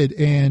certainly did.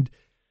 And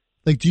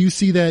do you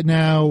see that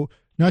now,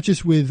 not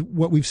just with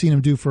what we've seen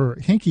him do for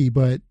Hinkie,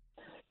 but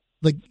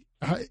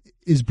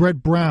is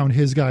Brett Brown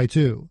his guy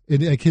too?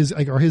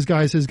 Are his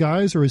guys,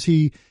 or does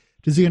he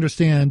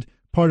understand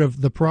part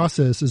of the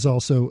process is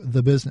also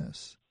the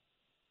business?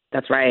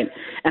 That's right.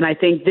 And I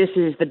think this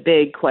is the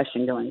big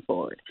question going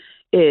forward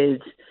is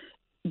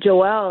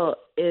Joel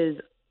is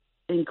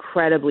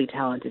incredibly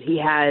talented. He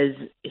has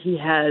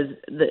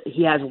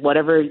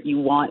whatever you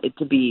want it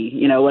to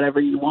be,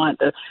 whatever you want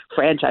the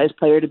franchise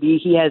player to be.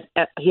 He has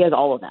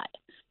all of that.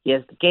 He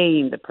has the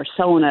game, the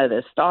persona,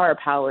 the star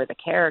power, the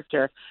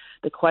character.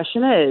 The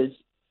question is,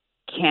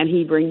 can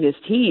he bring this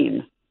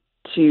team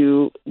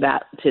to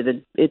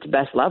its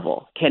best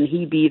level? Can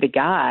he be the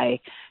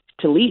guy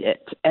to lead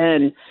it?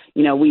 And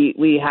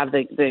we have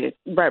the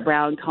Brett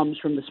Brown comes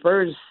from the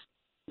Spurs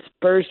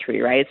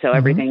tree, right? So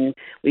everything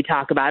we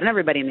talk about, and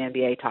everybody in the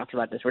NBA talks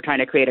about this, we're trying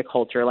to create a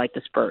culture like the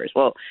Spurs.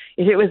 Well,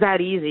 if it was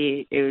that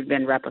easy, it would have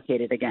been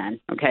replicated again.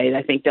 Okay,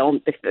 I think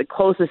the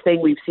closest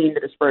thing we've seen to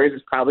the Spurs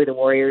is probably the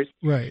Warriors,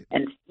 right?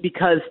 And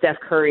because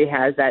Steph Curry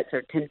has that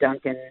sort of Tim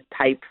Duncan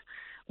type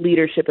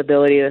leadership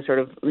ability to sort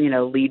of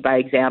lead by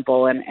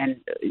example, and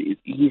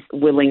he's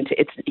willing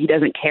to. He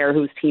doesn't care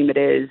whose team it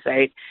is.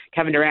 Right?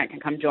 Kevin Durant can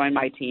come join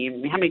my team. I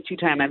mean, how many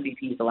 2-time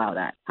MVPs allow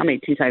that? How many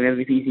 2-time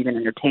MVPs even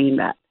entertain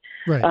that?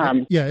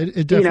 Right.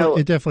 It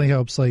definitely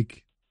helps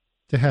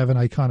to have an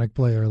iconic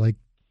player.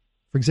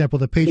 For example,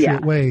 the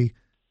Patriot Way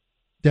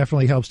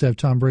definitely helps to have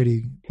Tom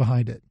Brady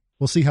behind it.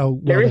 We'll see how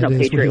well there is no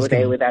that is Patriot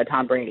Way without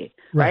Tom Brady,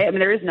 right? I mean,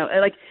 there is no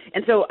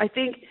and so I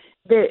think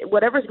that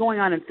whatever's going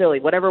on in Philly,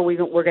 whatever we're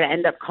going to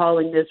end up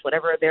calling this,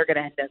 whatever they're going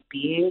to end up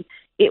being,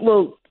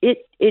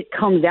 it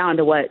comes down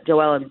to what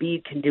Joel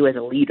Embiid can do as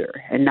a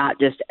leader, and not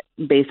just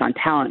based on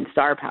talent and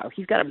star power.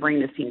 He's got to bring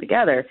this team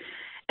together,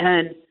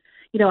 and.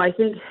 I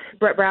think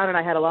Brett Brown and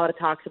I had a lot of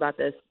talks about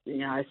this.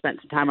 I spent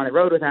some time on the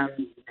road with him,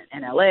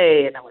 in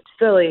LA, and then went to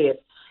Philly. And,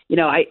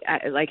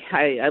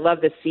 I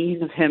love this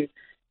scene of him.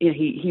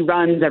 He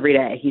runs every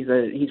day.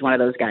 He's one of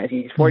those guys.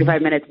 He's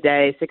 45 minutes a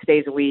day, 6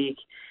 days a week.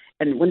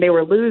 And when they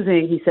were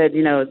losing, he said,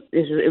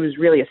 it was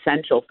really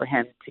essential for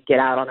him to get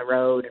out on the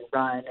road and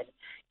run. And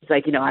he's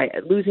like,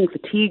 losing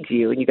fatigues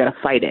you, and you got to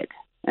fight it.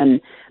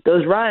 And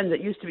those runs,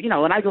 it used to be,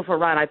 when I go for a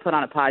run, I put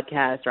on a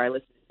podcast or I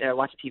listen,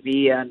 watch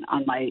TV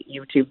on my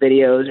YouTube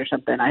videos or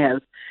something. I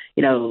have,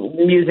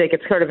 music.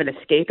 It's sort of an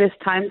escapist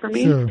time for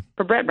me. Sure.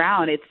 For Brett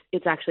Brown,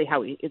 it's actually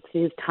it's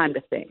his time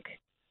to think.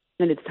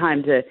 And it's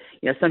time to,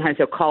 sometimes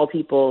he'll call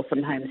people.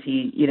 Sometimes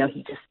he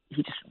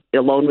just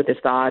alone with his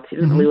thoughts. He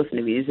doesn't really listen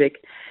to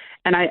music.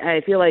 And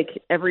I feel like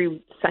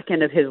every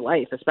second of his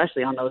life,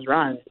 especially on those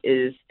runs,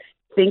 is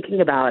thinking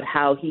about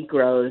how he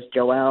grows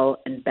Joel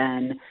and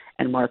Ben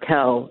and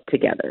Markel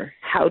together.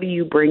 How do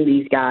you bring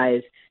these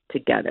guys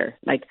together?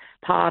 Like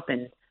Pop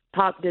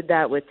did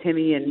that with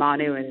Timmy and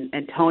Manu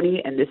and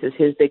Tony, and this is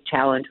his big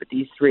challenge with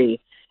these three.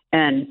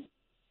 And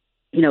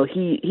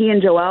he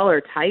and Joel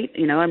are tight.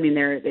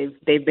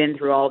 They've been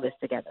through all this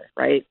together,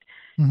 right?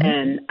 Mm-hmm.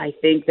 And I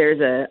think there's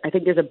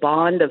a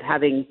bond of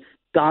having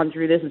gone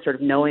through this and sort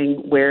of knowing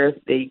where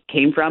they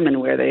came from and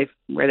where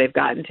they've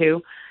gotten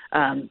to.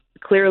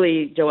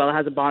 Clearly, Joel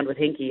has a bond with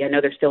Hinkie. I know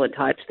they're still in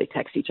touch. They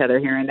text each other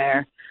here and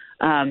there.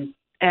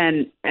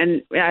 And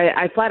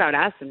I flat out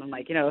asked him, I'm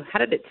like, how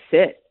did it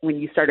sit when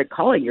you started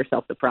calling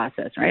yourself The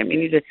Process, right? I mean,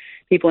 these are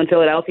people in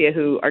Philadelphia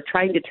who are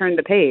trying to turn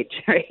the page,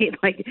 right?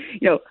 Like,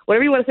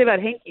 whatever you want to say about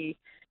Hinkie,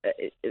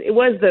 it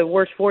was the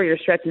worst 4-year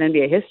stretch in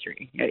NBA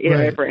history,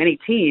 right, for any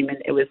team, and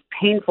it was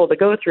painful to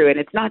go through. And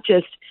it's not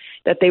just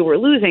that they were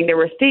losing; there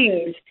were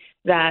things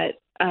that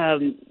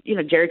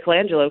Jerry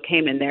Colangelo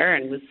came in there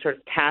and was sort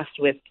of tasked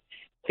with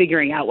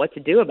figuring out what to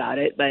do about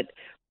it, but.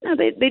 No,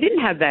 they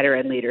didn't have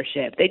veteran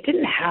leadership. They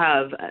didn't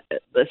have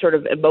the sort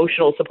of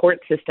emotional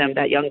support system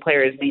that young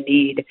players may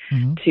need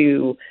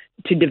to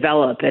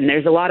develop. And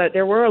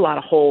there were a lot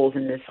of holes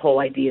in this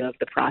whole idea of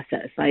the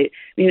process. I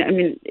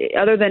mean,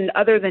 other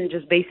than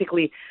just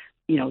basically,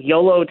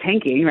 YOLO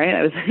tanking,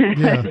 right?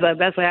 That was the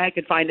best way I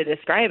could find to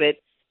describe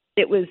it.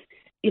 It was,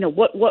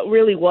 what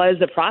really was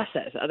the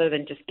process other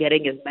than just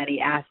getting as many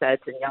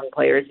assets and young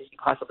players as you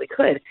possibly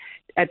could.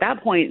 At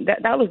that point,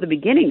 that was the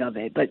beginning of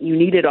it, but you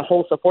needed a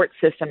whole support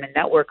system and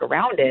network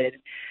around it.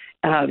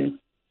 There's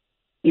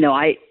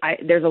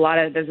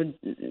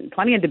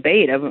plenty of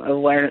debate of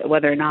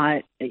whether or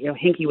not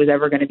Hinkie was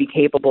ever going to be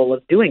capable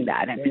of doing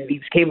that. I mean, he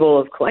was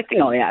capable of collecting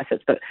all the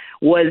assets, but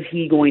was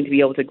he going to be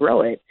able to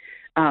grow it?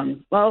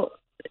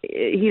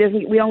 He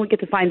doesn't. We don't get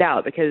to find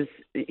out because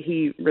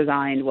he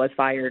resigned, was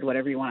fired,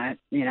 whatever you want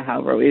to,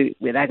 however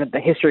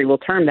the history will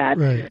term that.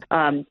 Right.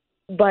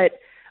 But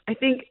I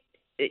think.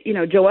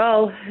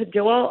 Joel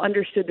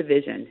understood the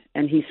vision,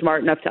 and he's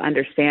smart enough to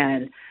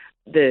understand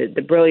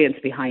the brilliance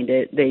behind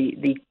it,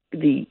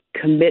 the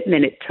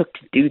commitment it took to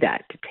do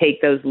that, to take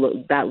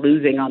that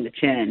losing on the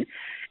chin,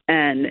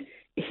 and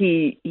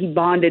he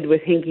bonded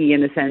with Hinkie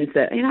in the sense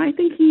that I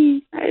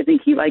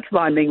think he likes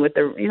bonding with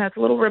the it's a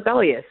little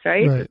rebellious,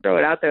 right? To throw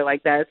it out there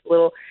like that, it's a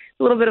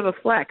little bit of a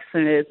flex,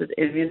 and it's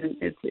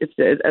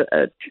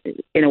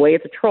in a way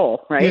it's a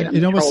troll, right? Yeah,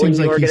 it almost seems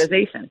like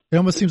it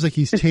almost seems like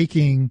he's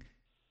taking.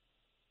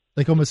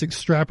 Like almost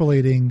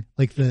extrapolating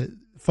like the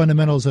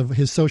fundamentals of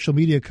his social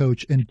media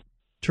coach and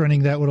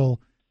turning that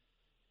little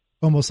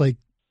almost like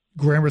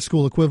grammar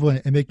school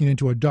equivalent and making it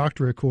into a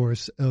doctorate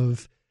course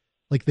of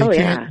like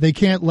they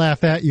can't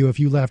laugh at you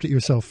if you laughed at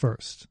yourself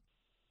first.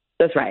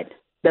 That's right.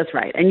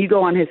 And you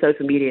go on his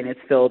social media and it's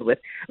filled with,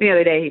 the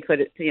other day he put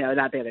it,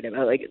 not the other day,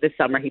 but like this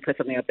summer he put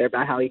something up there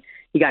about how he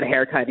got a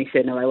haircut and he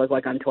said, no, I look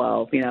like I'm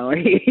 12, or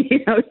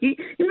he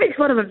makes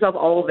fun of himself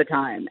all the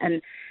time.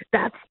 And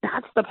that's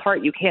the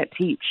part you can't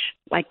teach.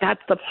 Like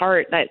that's the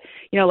part that,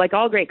 like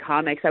all great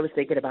comics, I was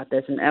thinking about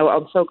this and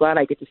I'm so glad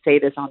I get to say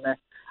this on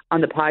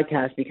the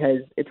podcast because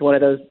it's one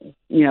of those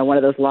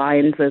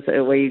lines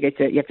where you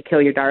have to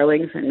kill your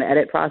darlings in the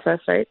edit process,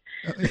 right?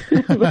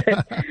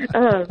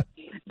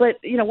 But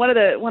one of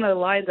the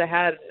lines I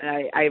had,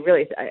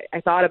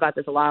 I thought about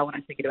this a lot when I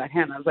was thinking about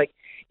him. I was like,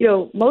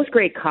 most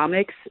great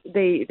comics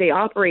they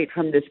operate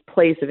from this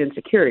place of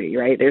insecurity,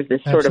 right? There's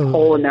this sort of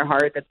hole in their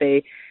heart that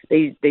they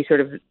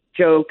sort of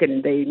joke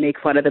and they make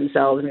fun of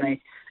themselves, and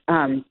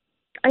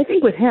I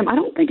think with him, I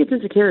don't think it's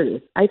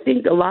insecurity. I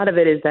think a lot of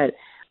it is that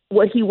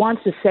what he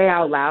wants to say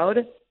out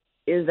loud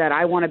is that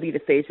I want to be the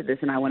face of this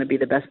and I want to be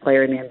the best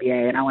player in the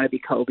NBA and I want to be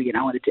Kobe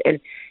and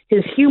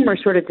his humor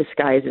sort of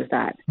disguises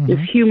that. His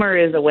humor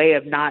is a way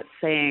of not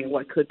saying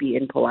what could be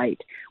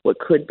impolite, what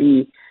could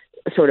be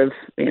sort of,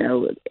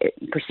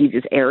 perceived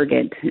as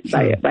arrogant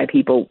by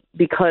people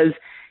because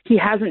he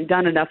hasn't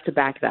done enough to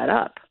back that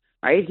up.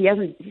 Right?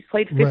 He's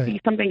played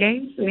 50 something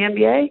games in the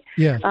NBA.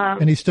 Yeah.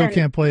 And he still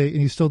can't play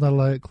and he's still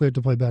not cleared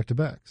to play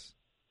back-to-backs.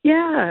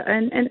 Yeah,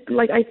 and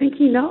like I think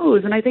he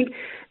knows, and I think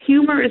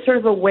humor is sort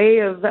of a way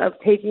of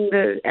taking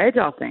the edge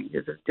off things,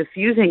 is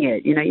diffusing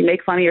it. You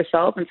make fun of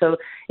yourself, and so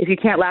if you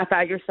can't laugh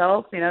at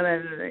yourself, then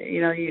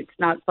it's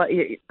not like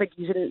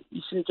you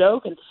shouldn't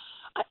joke. And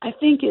I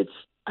think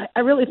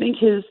I really think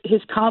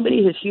his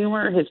comedy, his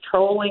humor, his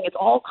trolling, it's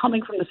all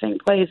coming from the same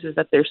place, is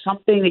that there's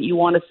something that you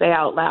want to say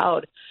out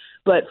loud,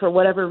 but for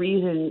whatever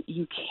reason,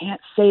 you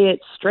can't say it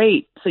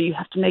straight, so you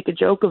have to make a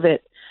joke of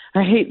it,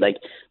 right? Like,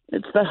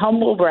 it's the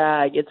humble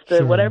brag, it's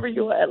the whatever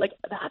you want. Like,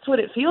 that's what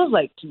it feels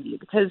like to me,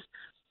 because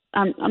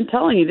I'm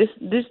telling you,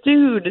 this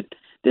dude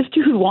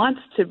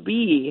wants to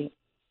be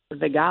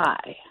the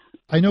guy.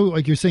 I know,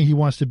 like you're saying, he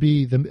wants to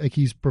be like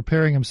he's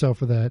preparing himself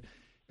for that.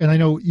 And I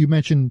know you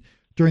mentioned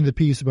during the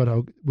piece about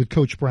how with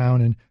Coach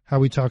Brown and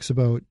how he talks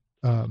about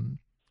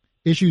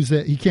issues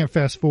that he can't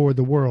fast forward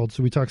the world.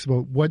 So he talks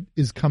about what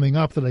is coming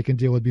up that I can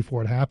deal with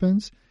before it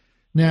happens.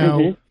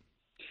 Now,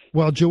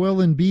 while Joel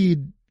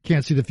Embiid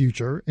can't see the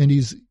future, and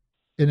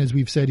as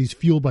we've said, he's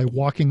fueled by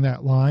walking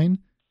that line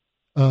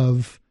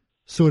of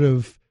sort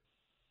of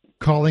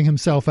calling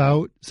himself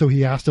out, so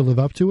he has to live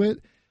up to it.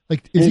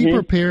 Like, is he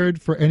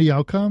prepared for any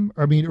outcome?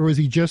 I mean, or is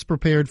he just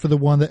prepared for the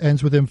one that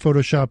ends with him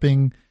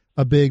photoshopping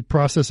a big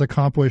process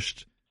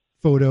accomplished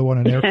photo on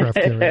an aircraft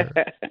carrier?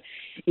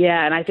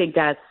 Yeah, and I think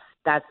that's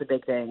the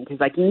big thing, because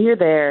like when you're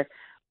there,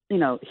 you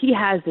know, he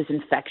has this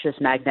infectious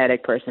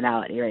magnetic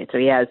personality, right? So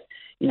he has,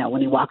 you know,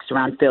 when he walks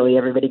around Philly,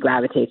 everybody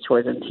gravitates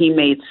towards him.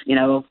 Teammates, you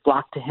know,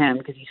 flock to him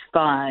because he's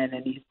fun,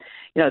 and he's,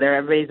 you know,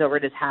 everybody's over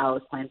at his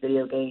house playing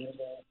video games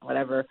and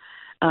whatever.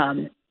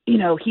 You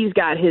know, he's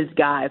got his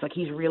guys. Like,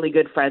 he's really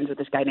good friends with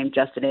this guy named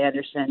Justin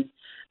Anderson.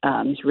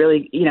 He's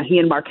really, you know, he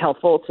and Markelle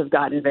Fultz have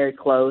gotten very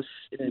close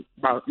in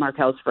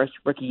Markelle's first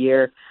rookie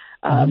year.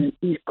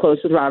 He's close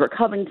with Robert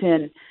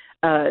Covington.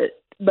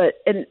 But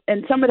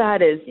some of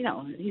that is, you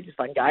know, he's a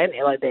fun guy, and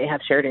they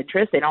have shared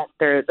interests.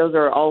 Those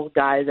are all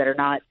guys that are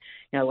not,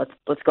 you know,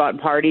 let's go out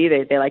and party.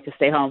 They like to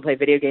stay home and play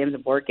video games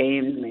and board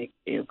games, and they,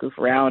 you know, goof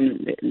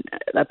around.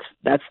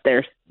 That's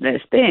their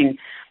thing.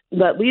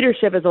 But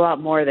leadership is a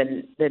lot more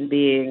than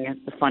being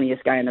the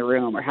funniest guy in the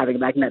room or having a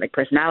magnetic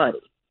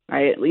personality,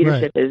 right?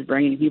 Leadership is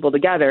bringing people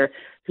together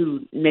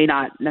who may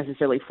not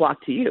necessarily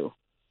flock to you.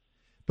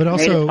 But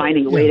also, right?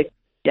 Finding a way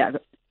to,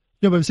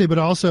 No, but I'm saying, but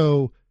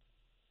also,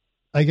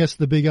 I guess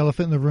the big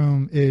elephant in the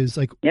room is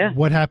like,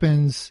 what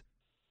happens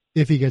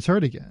if he gets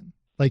hurt again?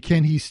 Like,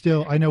 can he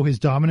still? I know his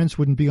dominance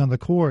wouldn't be on the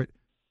court,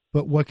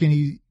 but what can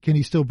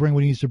he still bring?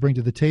 What he needs to bring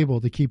to the table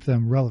to keep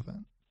them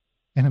relevant?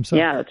 And himself.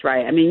 Yeah, that's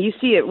right. I mean, you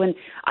see it when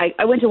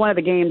I went to one of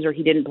the games where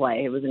he didn't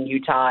play. It was in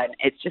Utah, and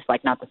it's just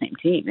like not the same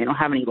team. They don't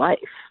have any life,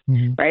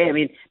 right? I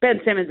mean,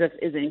 Ben Simmons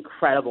is an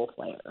incredible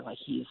player. Like,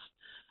 he's,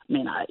 I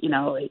mean, you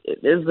know,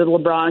 there's the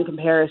LeBron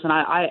comparison.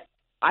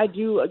 I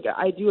do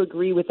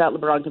agree with that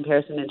LeBron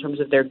comparison in terms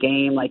of their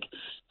game, like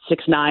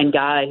 6'9"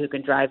 guy who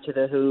can drive to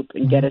the hoop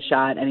and get a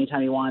shot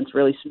anytime he wants,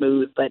 really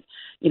smooth. But,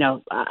 you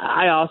know,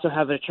 I also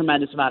have a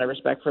tremendous amount of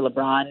respect for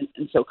LeBron.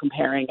 And so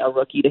comparing a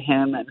rookie to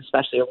him, and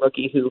especially a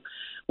rookie who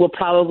will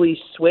probably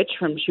switch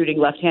from shooting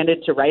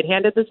left-handed to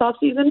right-handed this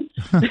offseason,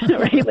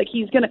 right? Like,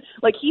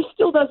 he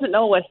still doesn't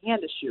know what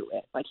hand to shoot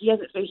with. Like,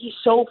 he's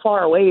so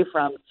far away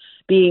from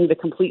being the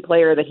complete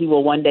player that he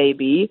will one day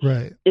be.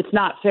 Right. It's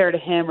not fair to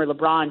him or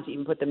LeBron to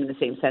even put them in the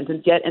same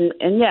sentence yet.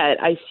 And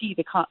yet I see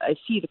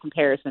the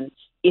comparison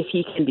if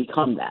he can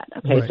become that.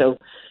 Okay. Right. So,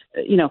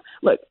 you know,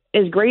 look,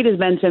 as great as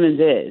Ben Simmons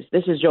is,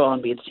 this is Joel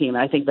Embiid's team.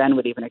 And I think Ben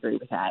would even agree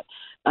with that.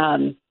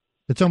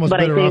 It's almost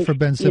better off for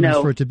Ben Simmons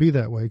for it to be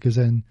that way. Cause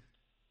then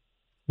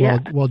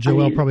while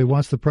Joel probably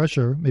wants the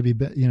pressure, maybe,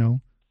 you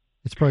know,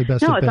 it's probably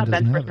best if Ben doesn't have it. No,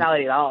 it's not Ben's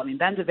personality at all. I mean,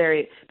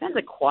 Ben's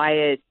a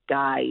quiet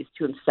guy. He's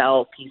to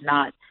himself. He's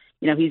not,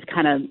 you know, he's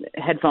kind of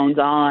headphones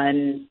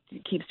on,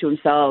 keeps to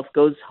himself,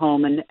 goes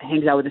home and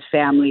hangs out with his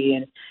family,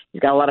 and he's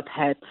got a lot of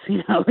pets.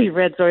 You know, we've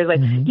read stories like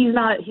he's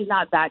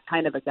not that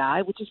kind of a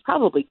guy, which is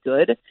probably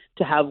good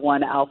to have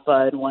one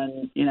alpha and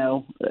one, you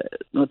know,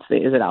 let's say,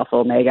 is it alpha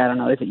omega? I don't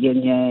know. Is it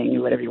yin yang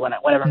or whatever you want,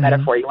 whatever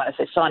metaphor you want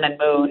to say, sun and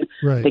moon?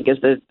 Right. I think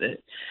is the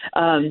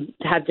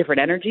to have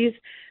different energies.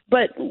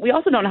 But we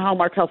also don't know how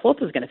Markelle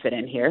Fultz is going to fit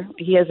in here.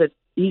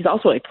 He's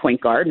also a point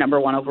guard, number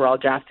 1 overall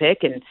draft pick,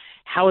 and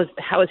how is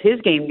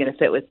his game going to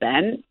fit with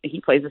Ben?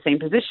 He plays the same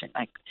position.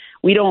 Like,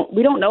 we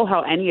don't know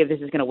how any of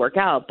this is going to work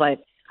out.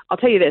 But I'll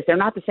tell you this: they're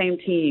not the same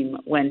team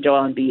when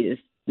Joel Embiid is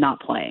not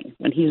playing.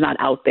 When he's not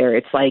out there,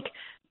 it's like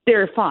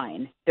they're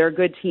fine. They're a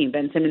good team.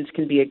 Ben Simmons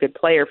can be a good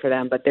player for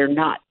them, but they're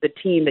not the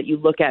team that you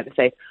look at and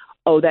say,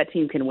 "Oh, that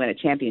team can win a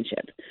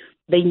championship."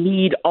 They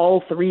need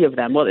all 3 of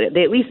them. Well,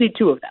 they at least need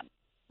 2 of them.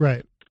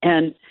 Right.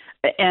 And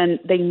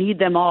they need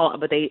them all,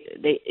 but they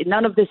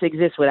none of this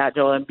exists without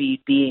Joel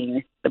Embiid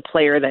being the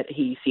player that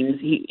he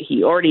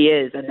already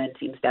is, and then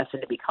seems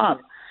destined to become.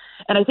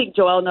 And I think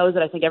Joel knows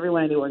it. I think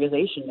everyone in the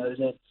organization knows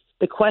it.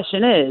 The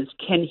question is,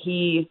 can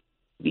he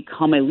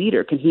become a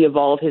leader? Can he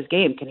evolve his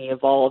game? Can he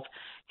evolve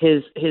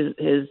his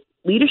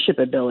leadership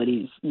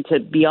abilities to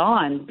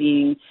beyond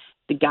being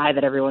the guy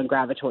that everyone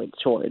gravitates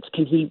towards?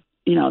 Can he?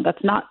 You know,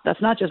 that's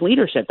not just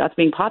leadership. That's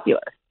being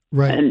popular.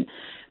 Right. And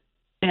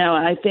you know,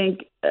 I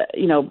think,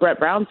 you know, Brett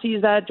Brown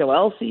sees that.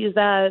 Joel sees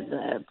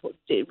that.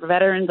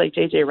 Veterans like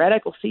J.J.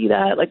 Redick will see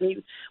that. Like,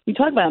 we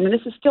talk about, I mean,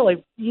 this is still a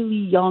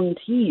really young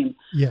team.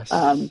 Yes,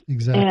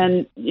 exactly.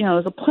 And, you know,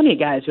 there's plenty of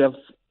guys who have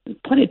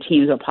plenty of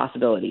teams with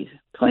possibilities,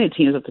 plenty of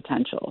teams with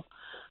potential.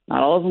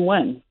 Not all of them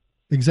win.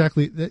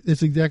 Exactly.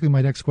 That's exactly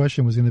my next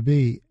question was going to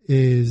be,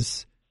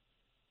 is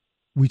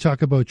we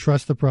talk about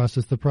trust the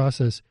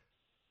process.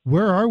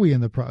 Where are we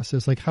in the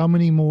process? Like how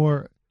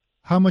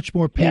much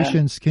more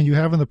patience can you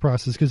have in the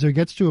process? Because there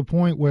gets to a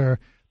point where,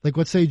 like,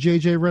 let's say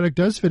JJ Redick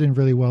does fit in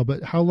really well,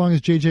 but how long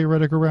is JJ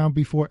Redick around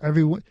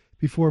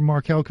before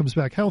Markelle comes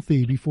back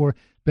healthy, before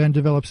Ben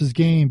develops his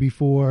game,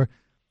 before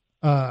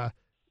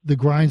the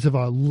grinds of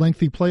a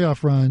lengthy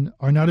playoff run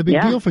are not a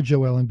big deal for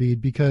Joel Embiid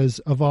because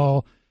of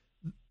all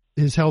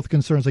his health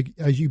concerns, like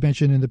as you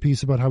mentioned in the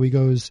piece about how he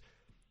goes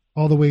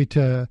all the way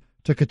to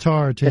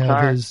Qatar to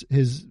have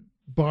his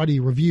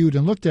body reviewed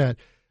and looked at.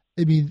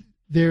 I mean,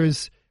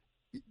 there's,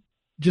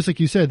 just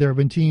like you said, there have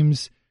been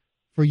teams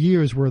for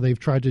years where they've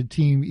tried to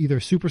team either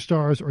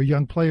superstars or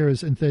young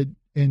players and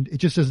it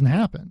just doesn't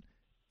happen.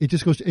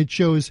 It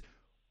shows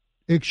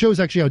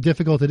actually how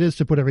difficult it is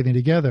to put everything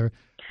together.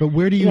 But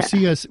where do you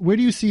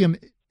see him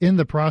in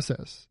the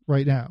process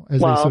right now, they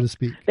so to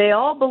speak? They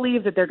all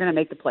believe that they're going to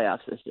make the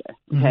playoffs this year.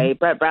 Okay. Mm-hmm.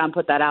 Brett Brown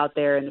put that out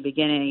there in the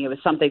beginning. It was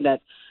something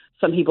that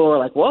some people were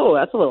like, whoa,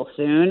 that's a little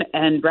soon.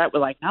 And Brett was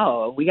like,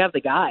 no, we have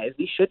the guys.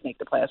 We should make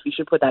the playoffs. We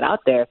should put that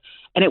out there.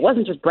 And it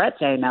wasn't just Brett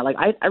saying that. Like,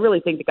 I really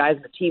think the guys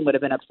on the team would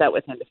have been upset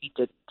with him if he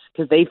didn't,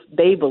 because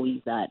they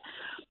believe that.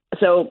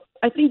 So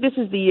I think this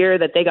is the year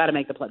that they got to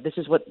make the play. This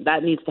is what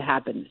that needs to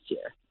happen this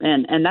year.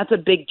 And that's a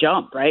big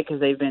jump, right? Because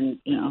they've been,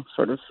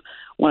 sort of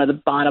one of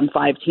the bottom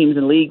 5 teams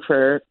in the league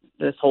for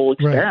this whole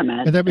experiment.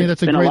 Right. And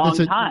that's been a long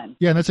time.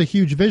 Yeah, and that's a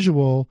huge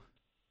visual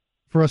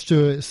for us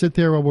to sit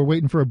there while we're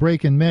waiting for a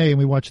break in May and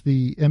we watch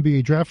the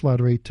NBA draft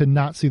lottery to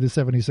not see the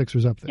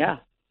 76ers up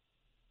there.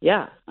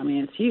 Yeah. I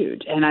mean, it's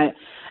huge. And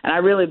I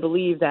really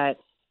believe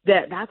that's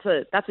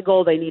a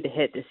goal they need to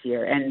hit this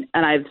year. And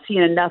I've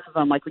seen enough of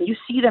them. Like when you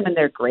see them and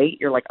they're great,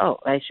 you're like, oh,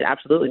 they should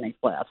absolutely make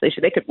playoffs.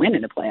 They could win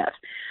in the playoffs.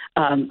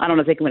 I don't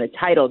know if they can win a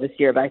title this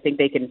year, but I think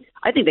they could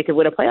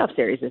win a playoff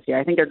series this year.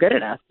 I think they're good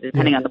enough,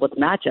 depending on what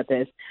the matchup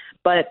is.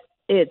 But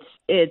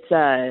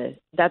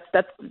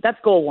that's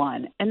goal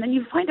one. And then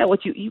you find out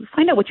what you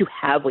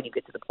have when you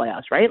get to the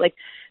playoffs, right? Like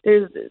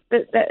they're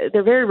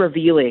very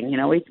revealing.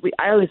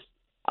 I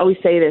always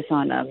say this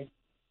on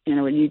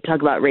when you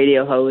talk about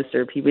radio hosts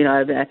or people,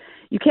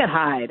 you can't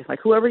hide. Like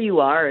whoever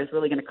you are is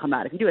really going to come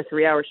out. If you do a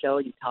 3-hour show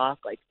and you talk,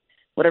 like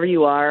whatever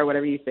you are,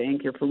 whatever you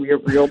think, your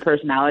real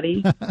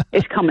personality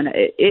is coming.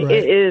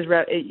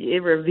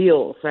 It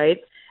reveals, right?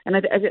 And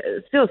I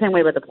feel the same way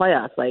about the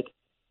playoffs. Like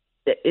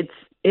it's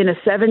in a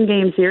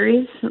 7-game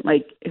series,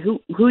 like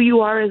who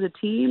you are as a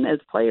team, as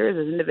players,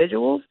 as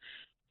individuals.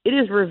 It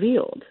is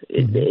revealed.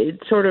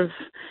 It's sort of,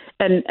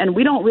 and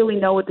we don't really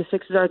know what the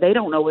Sixers are. They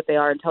don't know what they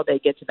are until they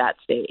get to that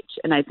stage.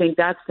 And I think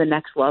that's the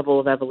next level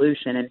of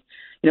evolution. And,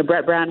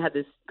 Brett Brown had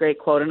this great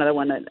quote, another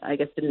one that I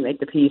guess didn't make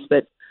the piece,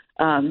 but,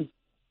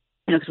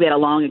 because we had a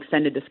long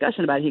extended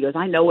discussion about it. He goes,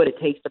 I know what it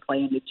takes to play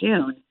into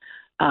June.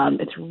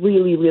 It's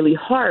really, really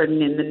hard.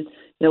 And then,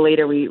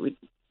 later we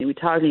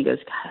talked and he goes,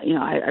 God,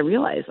 I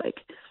realize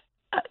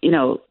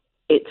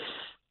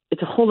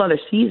it's a whole other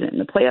season.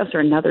 The playoffs are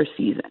another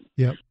season.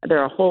 Yep.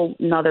 They're a whole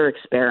nother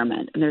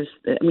experiment. And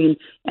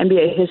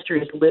NBA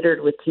history is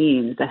littered with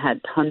teams that had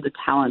tons of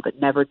talent but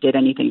never did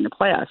anything in the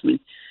playoffs.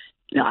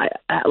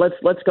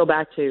 Let's go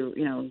back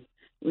to,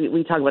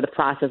 we talk about the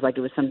process like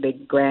it was some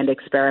big grand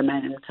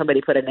experiment and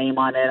somebody put a name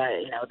on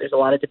it. There's a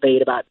lot of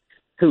debate about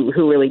who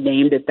really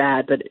named it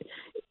that, but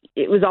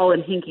it was all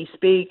in hinky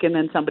speak, and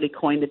then somebody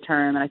coined the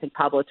term, and I think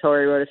Pablo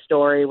Torre wrote a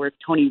story where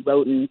Tony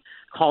Roten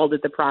called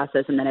it the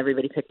process, and then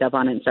everybody picked up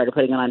on it and started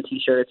putting it on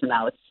T-shirts, and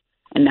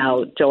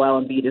now Joel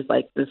Embiid is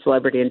like the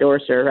celebrity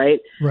endorser, right?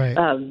 Right.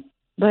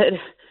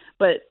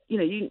 But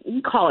you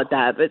can call it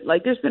that, but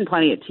like there's been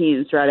plenty of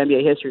teams throughout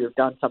NBA history who've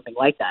done something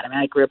like that. I mean,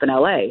 I grew up in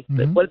LA.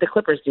 But what did the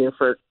Clippers do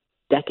for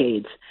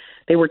decades?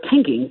 They were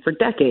tanking for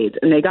decades,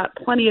 and they got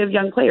plenty of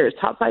young players,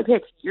 top 5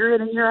 picks, year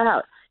in and year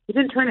out. It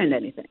didn't turn into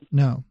anything.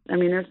 No. I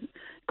mean, there's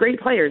great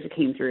players that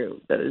came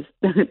through those.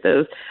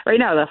 Right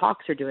now, the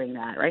Hawks are doing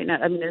that. Right now,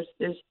 I mean, there's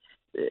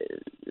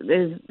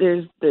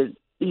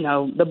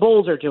the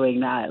Bulls are doing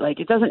that. Like,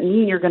 it doesn't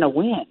mean you're going to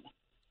win.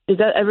 Is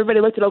that everybody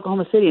looked at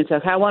Oklahoma City and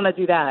said, okay, I want to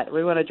do that.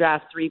 We want to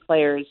draft 3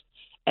 players,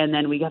 and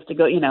then we have to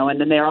go,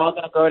 and then they're all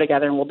going to grow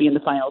together, and we'll be in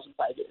the finals in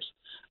 5 years.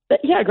 But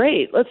yeah,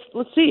 great. Let's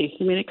see.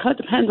 I mean, it kind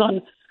of depends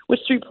on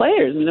which 3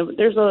 players. I mean,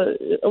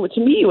 to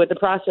me, what the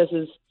process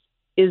is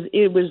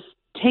it was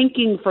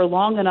tanking for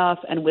long enough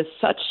and with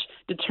such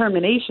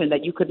determination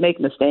that you could make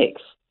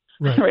mistakes,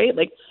 right?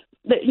 Like,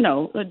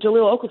 Jahlil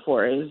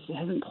Okafor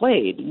hasn't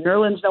played.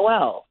 Nerlens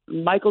Noel,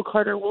 Michael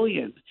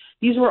Carter-Williams.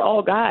 These were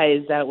all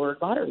guys that were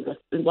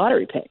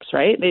lottery picks,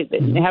 right?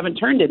 They haven't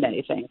turned into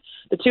anything.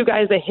 The 2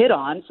 guys they hit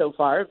on so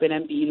far have been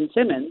Embiid and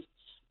Simmons,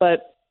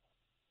 but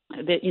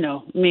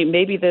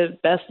maybe the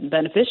best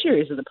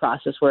beneficiaries of the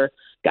process were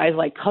guys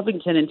like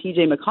Covington and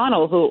T.J.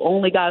 McConnell, who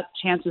only got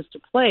chances to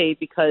play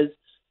because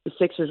the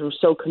Sixers were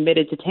so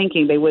committed to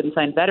tanking they wouldn't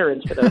sign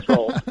veterans for those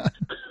roles.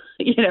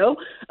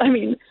 I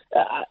mean,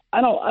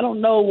 I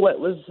don't know what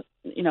was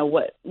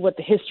what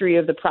the history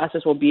of the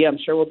process will be. I'm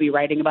sure we'll be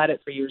writing about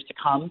it for years to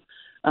come,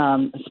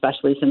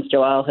 especially since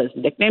Joel has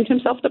nicknamed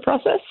himself the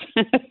process,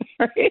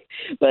 right?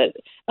 But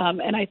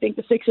and I think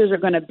the Sixers are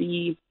going to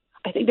be.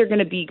 I think they're going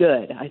to be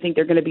good. I think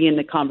they're going to be in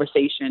the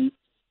conversation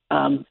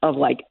of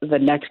like the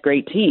next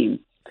great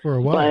team for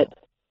a while. But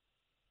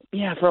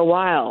yeah, for a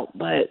while.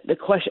 But the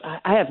question,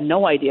 I have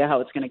no idea how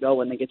it's going to go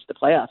when they get to the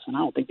playoffs, and I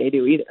don't think they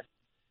do either.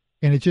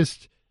 And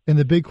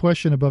the big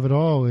question above it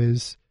all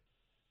is,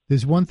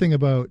 there's one thing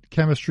about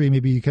chemistry.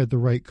 Maybe you got the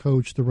right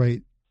coach, the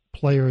right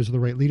players, the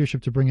right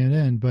leadership to bring it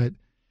in, but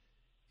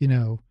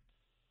you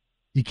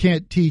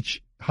can't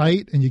teach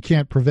height and you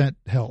can't prevent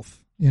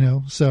health.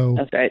 So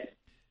that's right.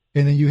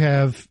 And then you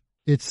have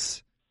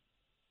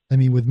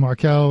with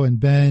Markel and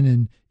Ben,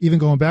 and even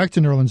going back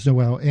to Nerlens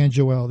Noel and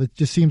Joel, it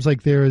just seems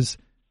like there's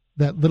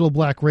that little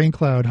black rain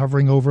cloud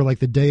hovering over like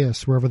the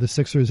dais wherever the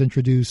Sixers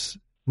introduce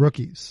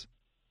rookies.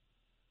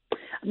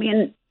 I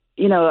mean,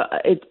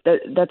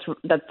 that's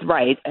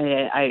right.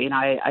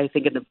 I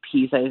think in the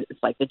piece,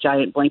 it's like the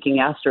giant blinking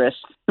asterisk,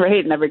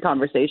 right? In every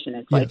conversation,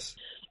 it's like, yes.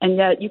 And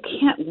yet you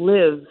can't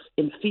live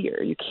in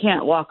fear. You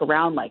can't walk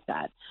around like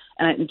that.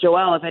 And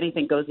Joel, if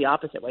anything, goes the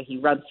opposite way. He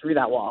runs through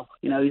that wall.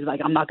 He's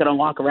like, I'm not going to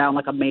walk around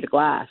like I'm made of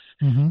glass.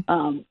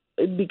 Mm-hmm.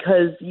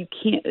 Because you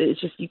can't.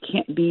 It's just you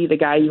can't be the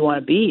guy you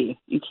want to be.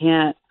 You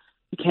can't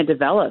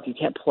develop. You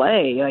can't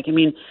play. And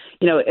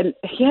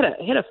he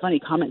had a funny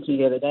comment to me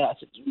the other day. I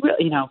said, you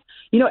really,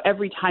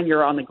 every time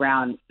you're on the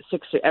ground,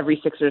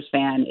 every Sixers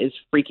fan is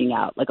freaking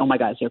out. Like, oh my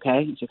God, is he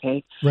okay? Is he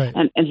okay? Right.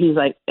 And he's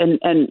like,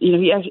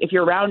 if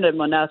you're around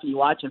him enough and you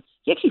watch him,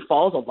 he actually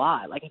falls a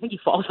lot. Like, I think he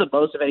falls the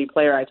most of any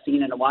player I've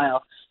seen in a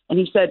while. And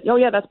he said, oh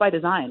yeah, that's by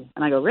design.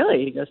 And I go,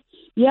 really? He goes,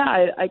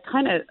 yeah, I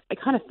kind of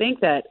think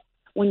that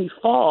when you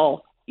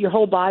fall, your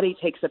whole body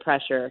takes the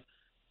pressure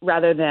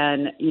rather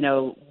than,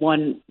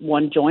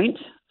 one joint.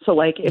 So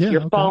like if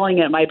you're falling,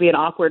 it might be an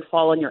awkward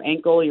fall on your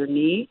ankle, your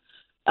knee.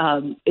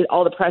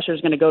 All the pressure is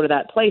going to go to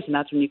that place, and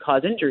that's when you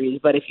cause injuries.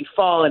 But if you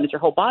fall and it's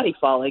your whole body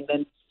falling,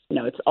 then,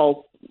 it's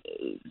all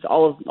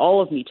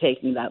of me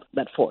taking that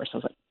force. I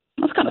was like,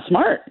 that's kind of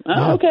smart.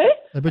 Yeah. Okay.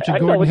 I bet you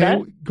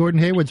Gordon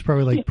Hayward's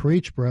probably like,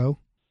 preach, bro.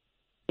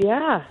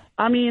 Yeah.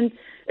 I mean,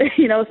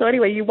 so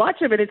anyway, you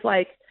watch him and it's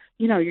like,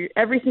 you're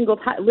every single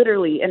time,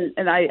 literally.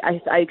 And I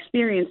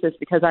experience this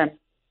because I'm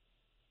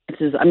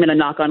going to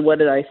knock on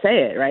wood as I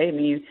say it, right? I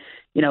mean,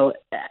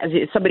 as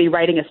somebody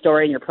writing a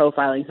story and you're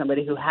profiling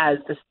somebody who has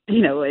this,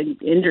 an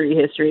injury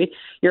history,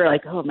 you're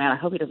like, oh man, I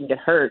hope he doesn't get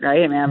hurt,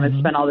 right? I mean, I'm going to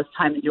spend all this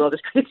time and do all this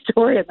great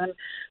story, and then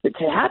it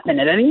could happen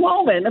at any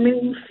moment. I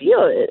mean, you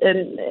feel it,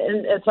 and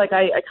it's like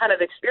I kind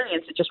of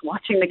experience it just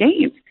watching the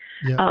games.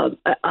 Yeah.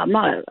 I'm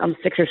a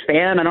Sixers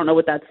fan. I don't know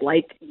what that's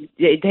like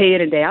day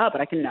in and day out, but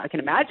I can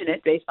imagine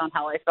it based on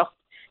how I felt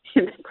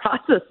in the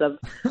process of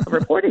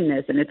reporting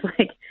this. And it's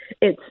like,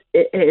 you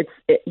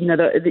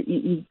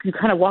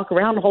kind of walk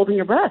around holding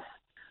your breath.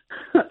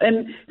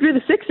 And if you're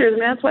the Sixers,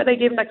 that's why they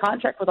gave him that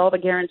contract with all the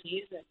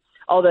guarantees and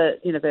all the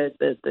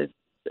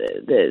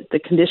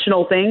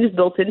conditional things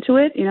built into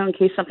it, in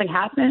case something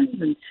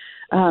happens. And,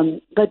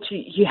 but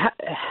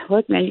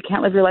look, man, you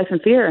can't live your life in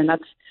fear. And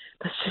that's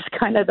just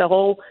kind of the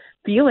whole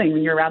feeling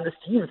when you're around this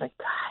team. It's like,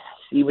 God, I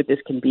see what this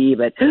can be,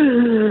 but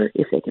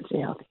if they can stay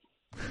healthy.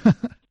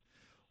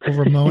 Well,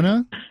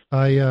 Ramona,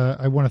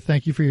 I want to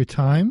thank you for your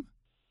time,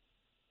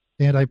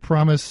 and I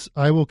promise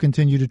I will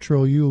continue to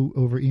troll you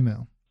over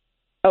email.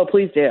 Oh,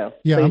 please do.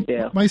 Yeah, please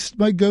do.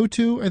 My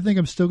go-to, I think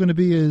I'm still going to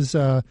be is,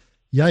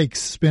 yikes,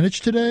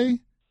 spinach today,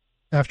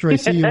 after I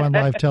see you on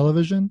live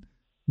television,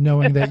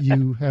 knowing that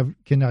you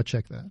cannot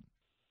check that.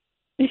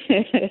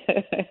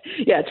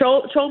 Yeah,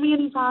 troll me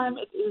anytime.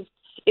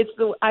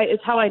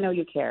 It's how I know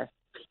you care.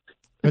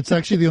 That's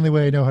actually the only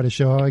way I know how to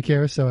show how I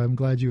care, so I'm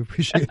glad you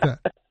appreciate that.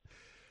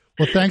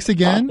 Well, thanks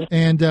again,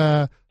 and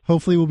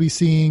hopefully we'll be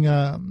seeing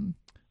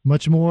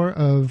much more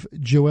of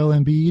Joel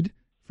Embiid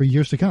for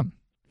years to come.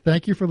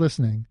 Thank you for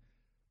listening.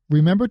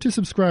 Remember to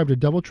subscribe to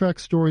Double Track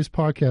Stories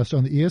podcast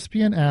on the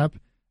ESPN app,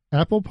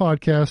 Apple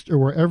Podcast, or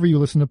wherever you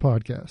listen to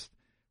podcasts.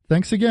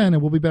 Thanks again,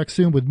 and we'll be back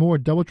soon with more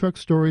Double Track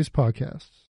Stories podcasts.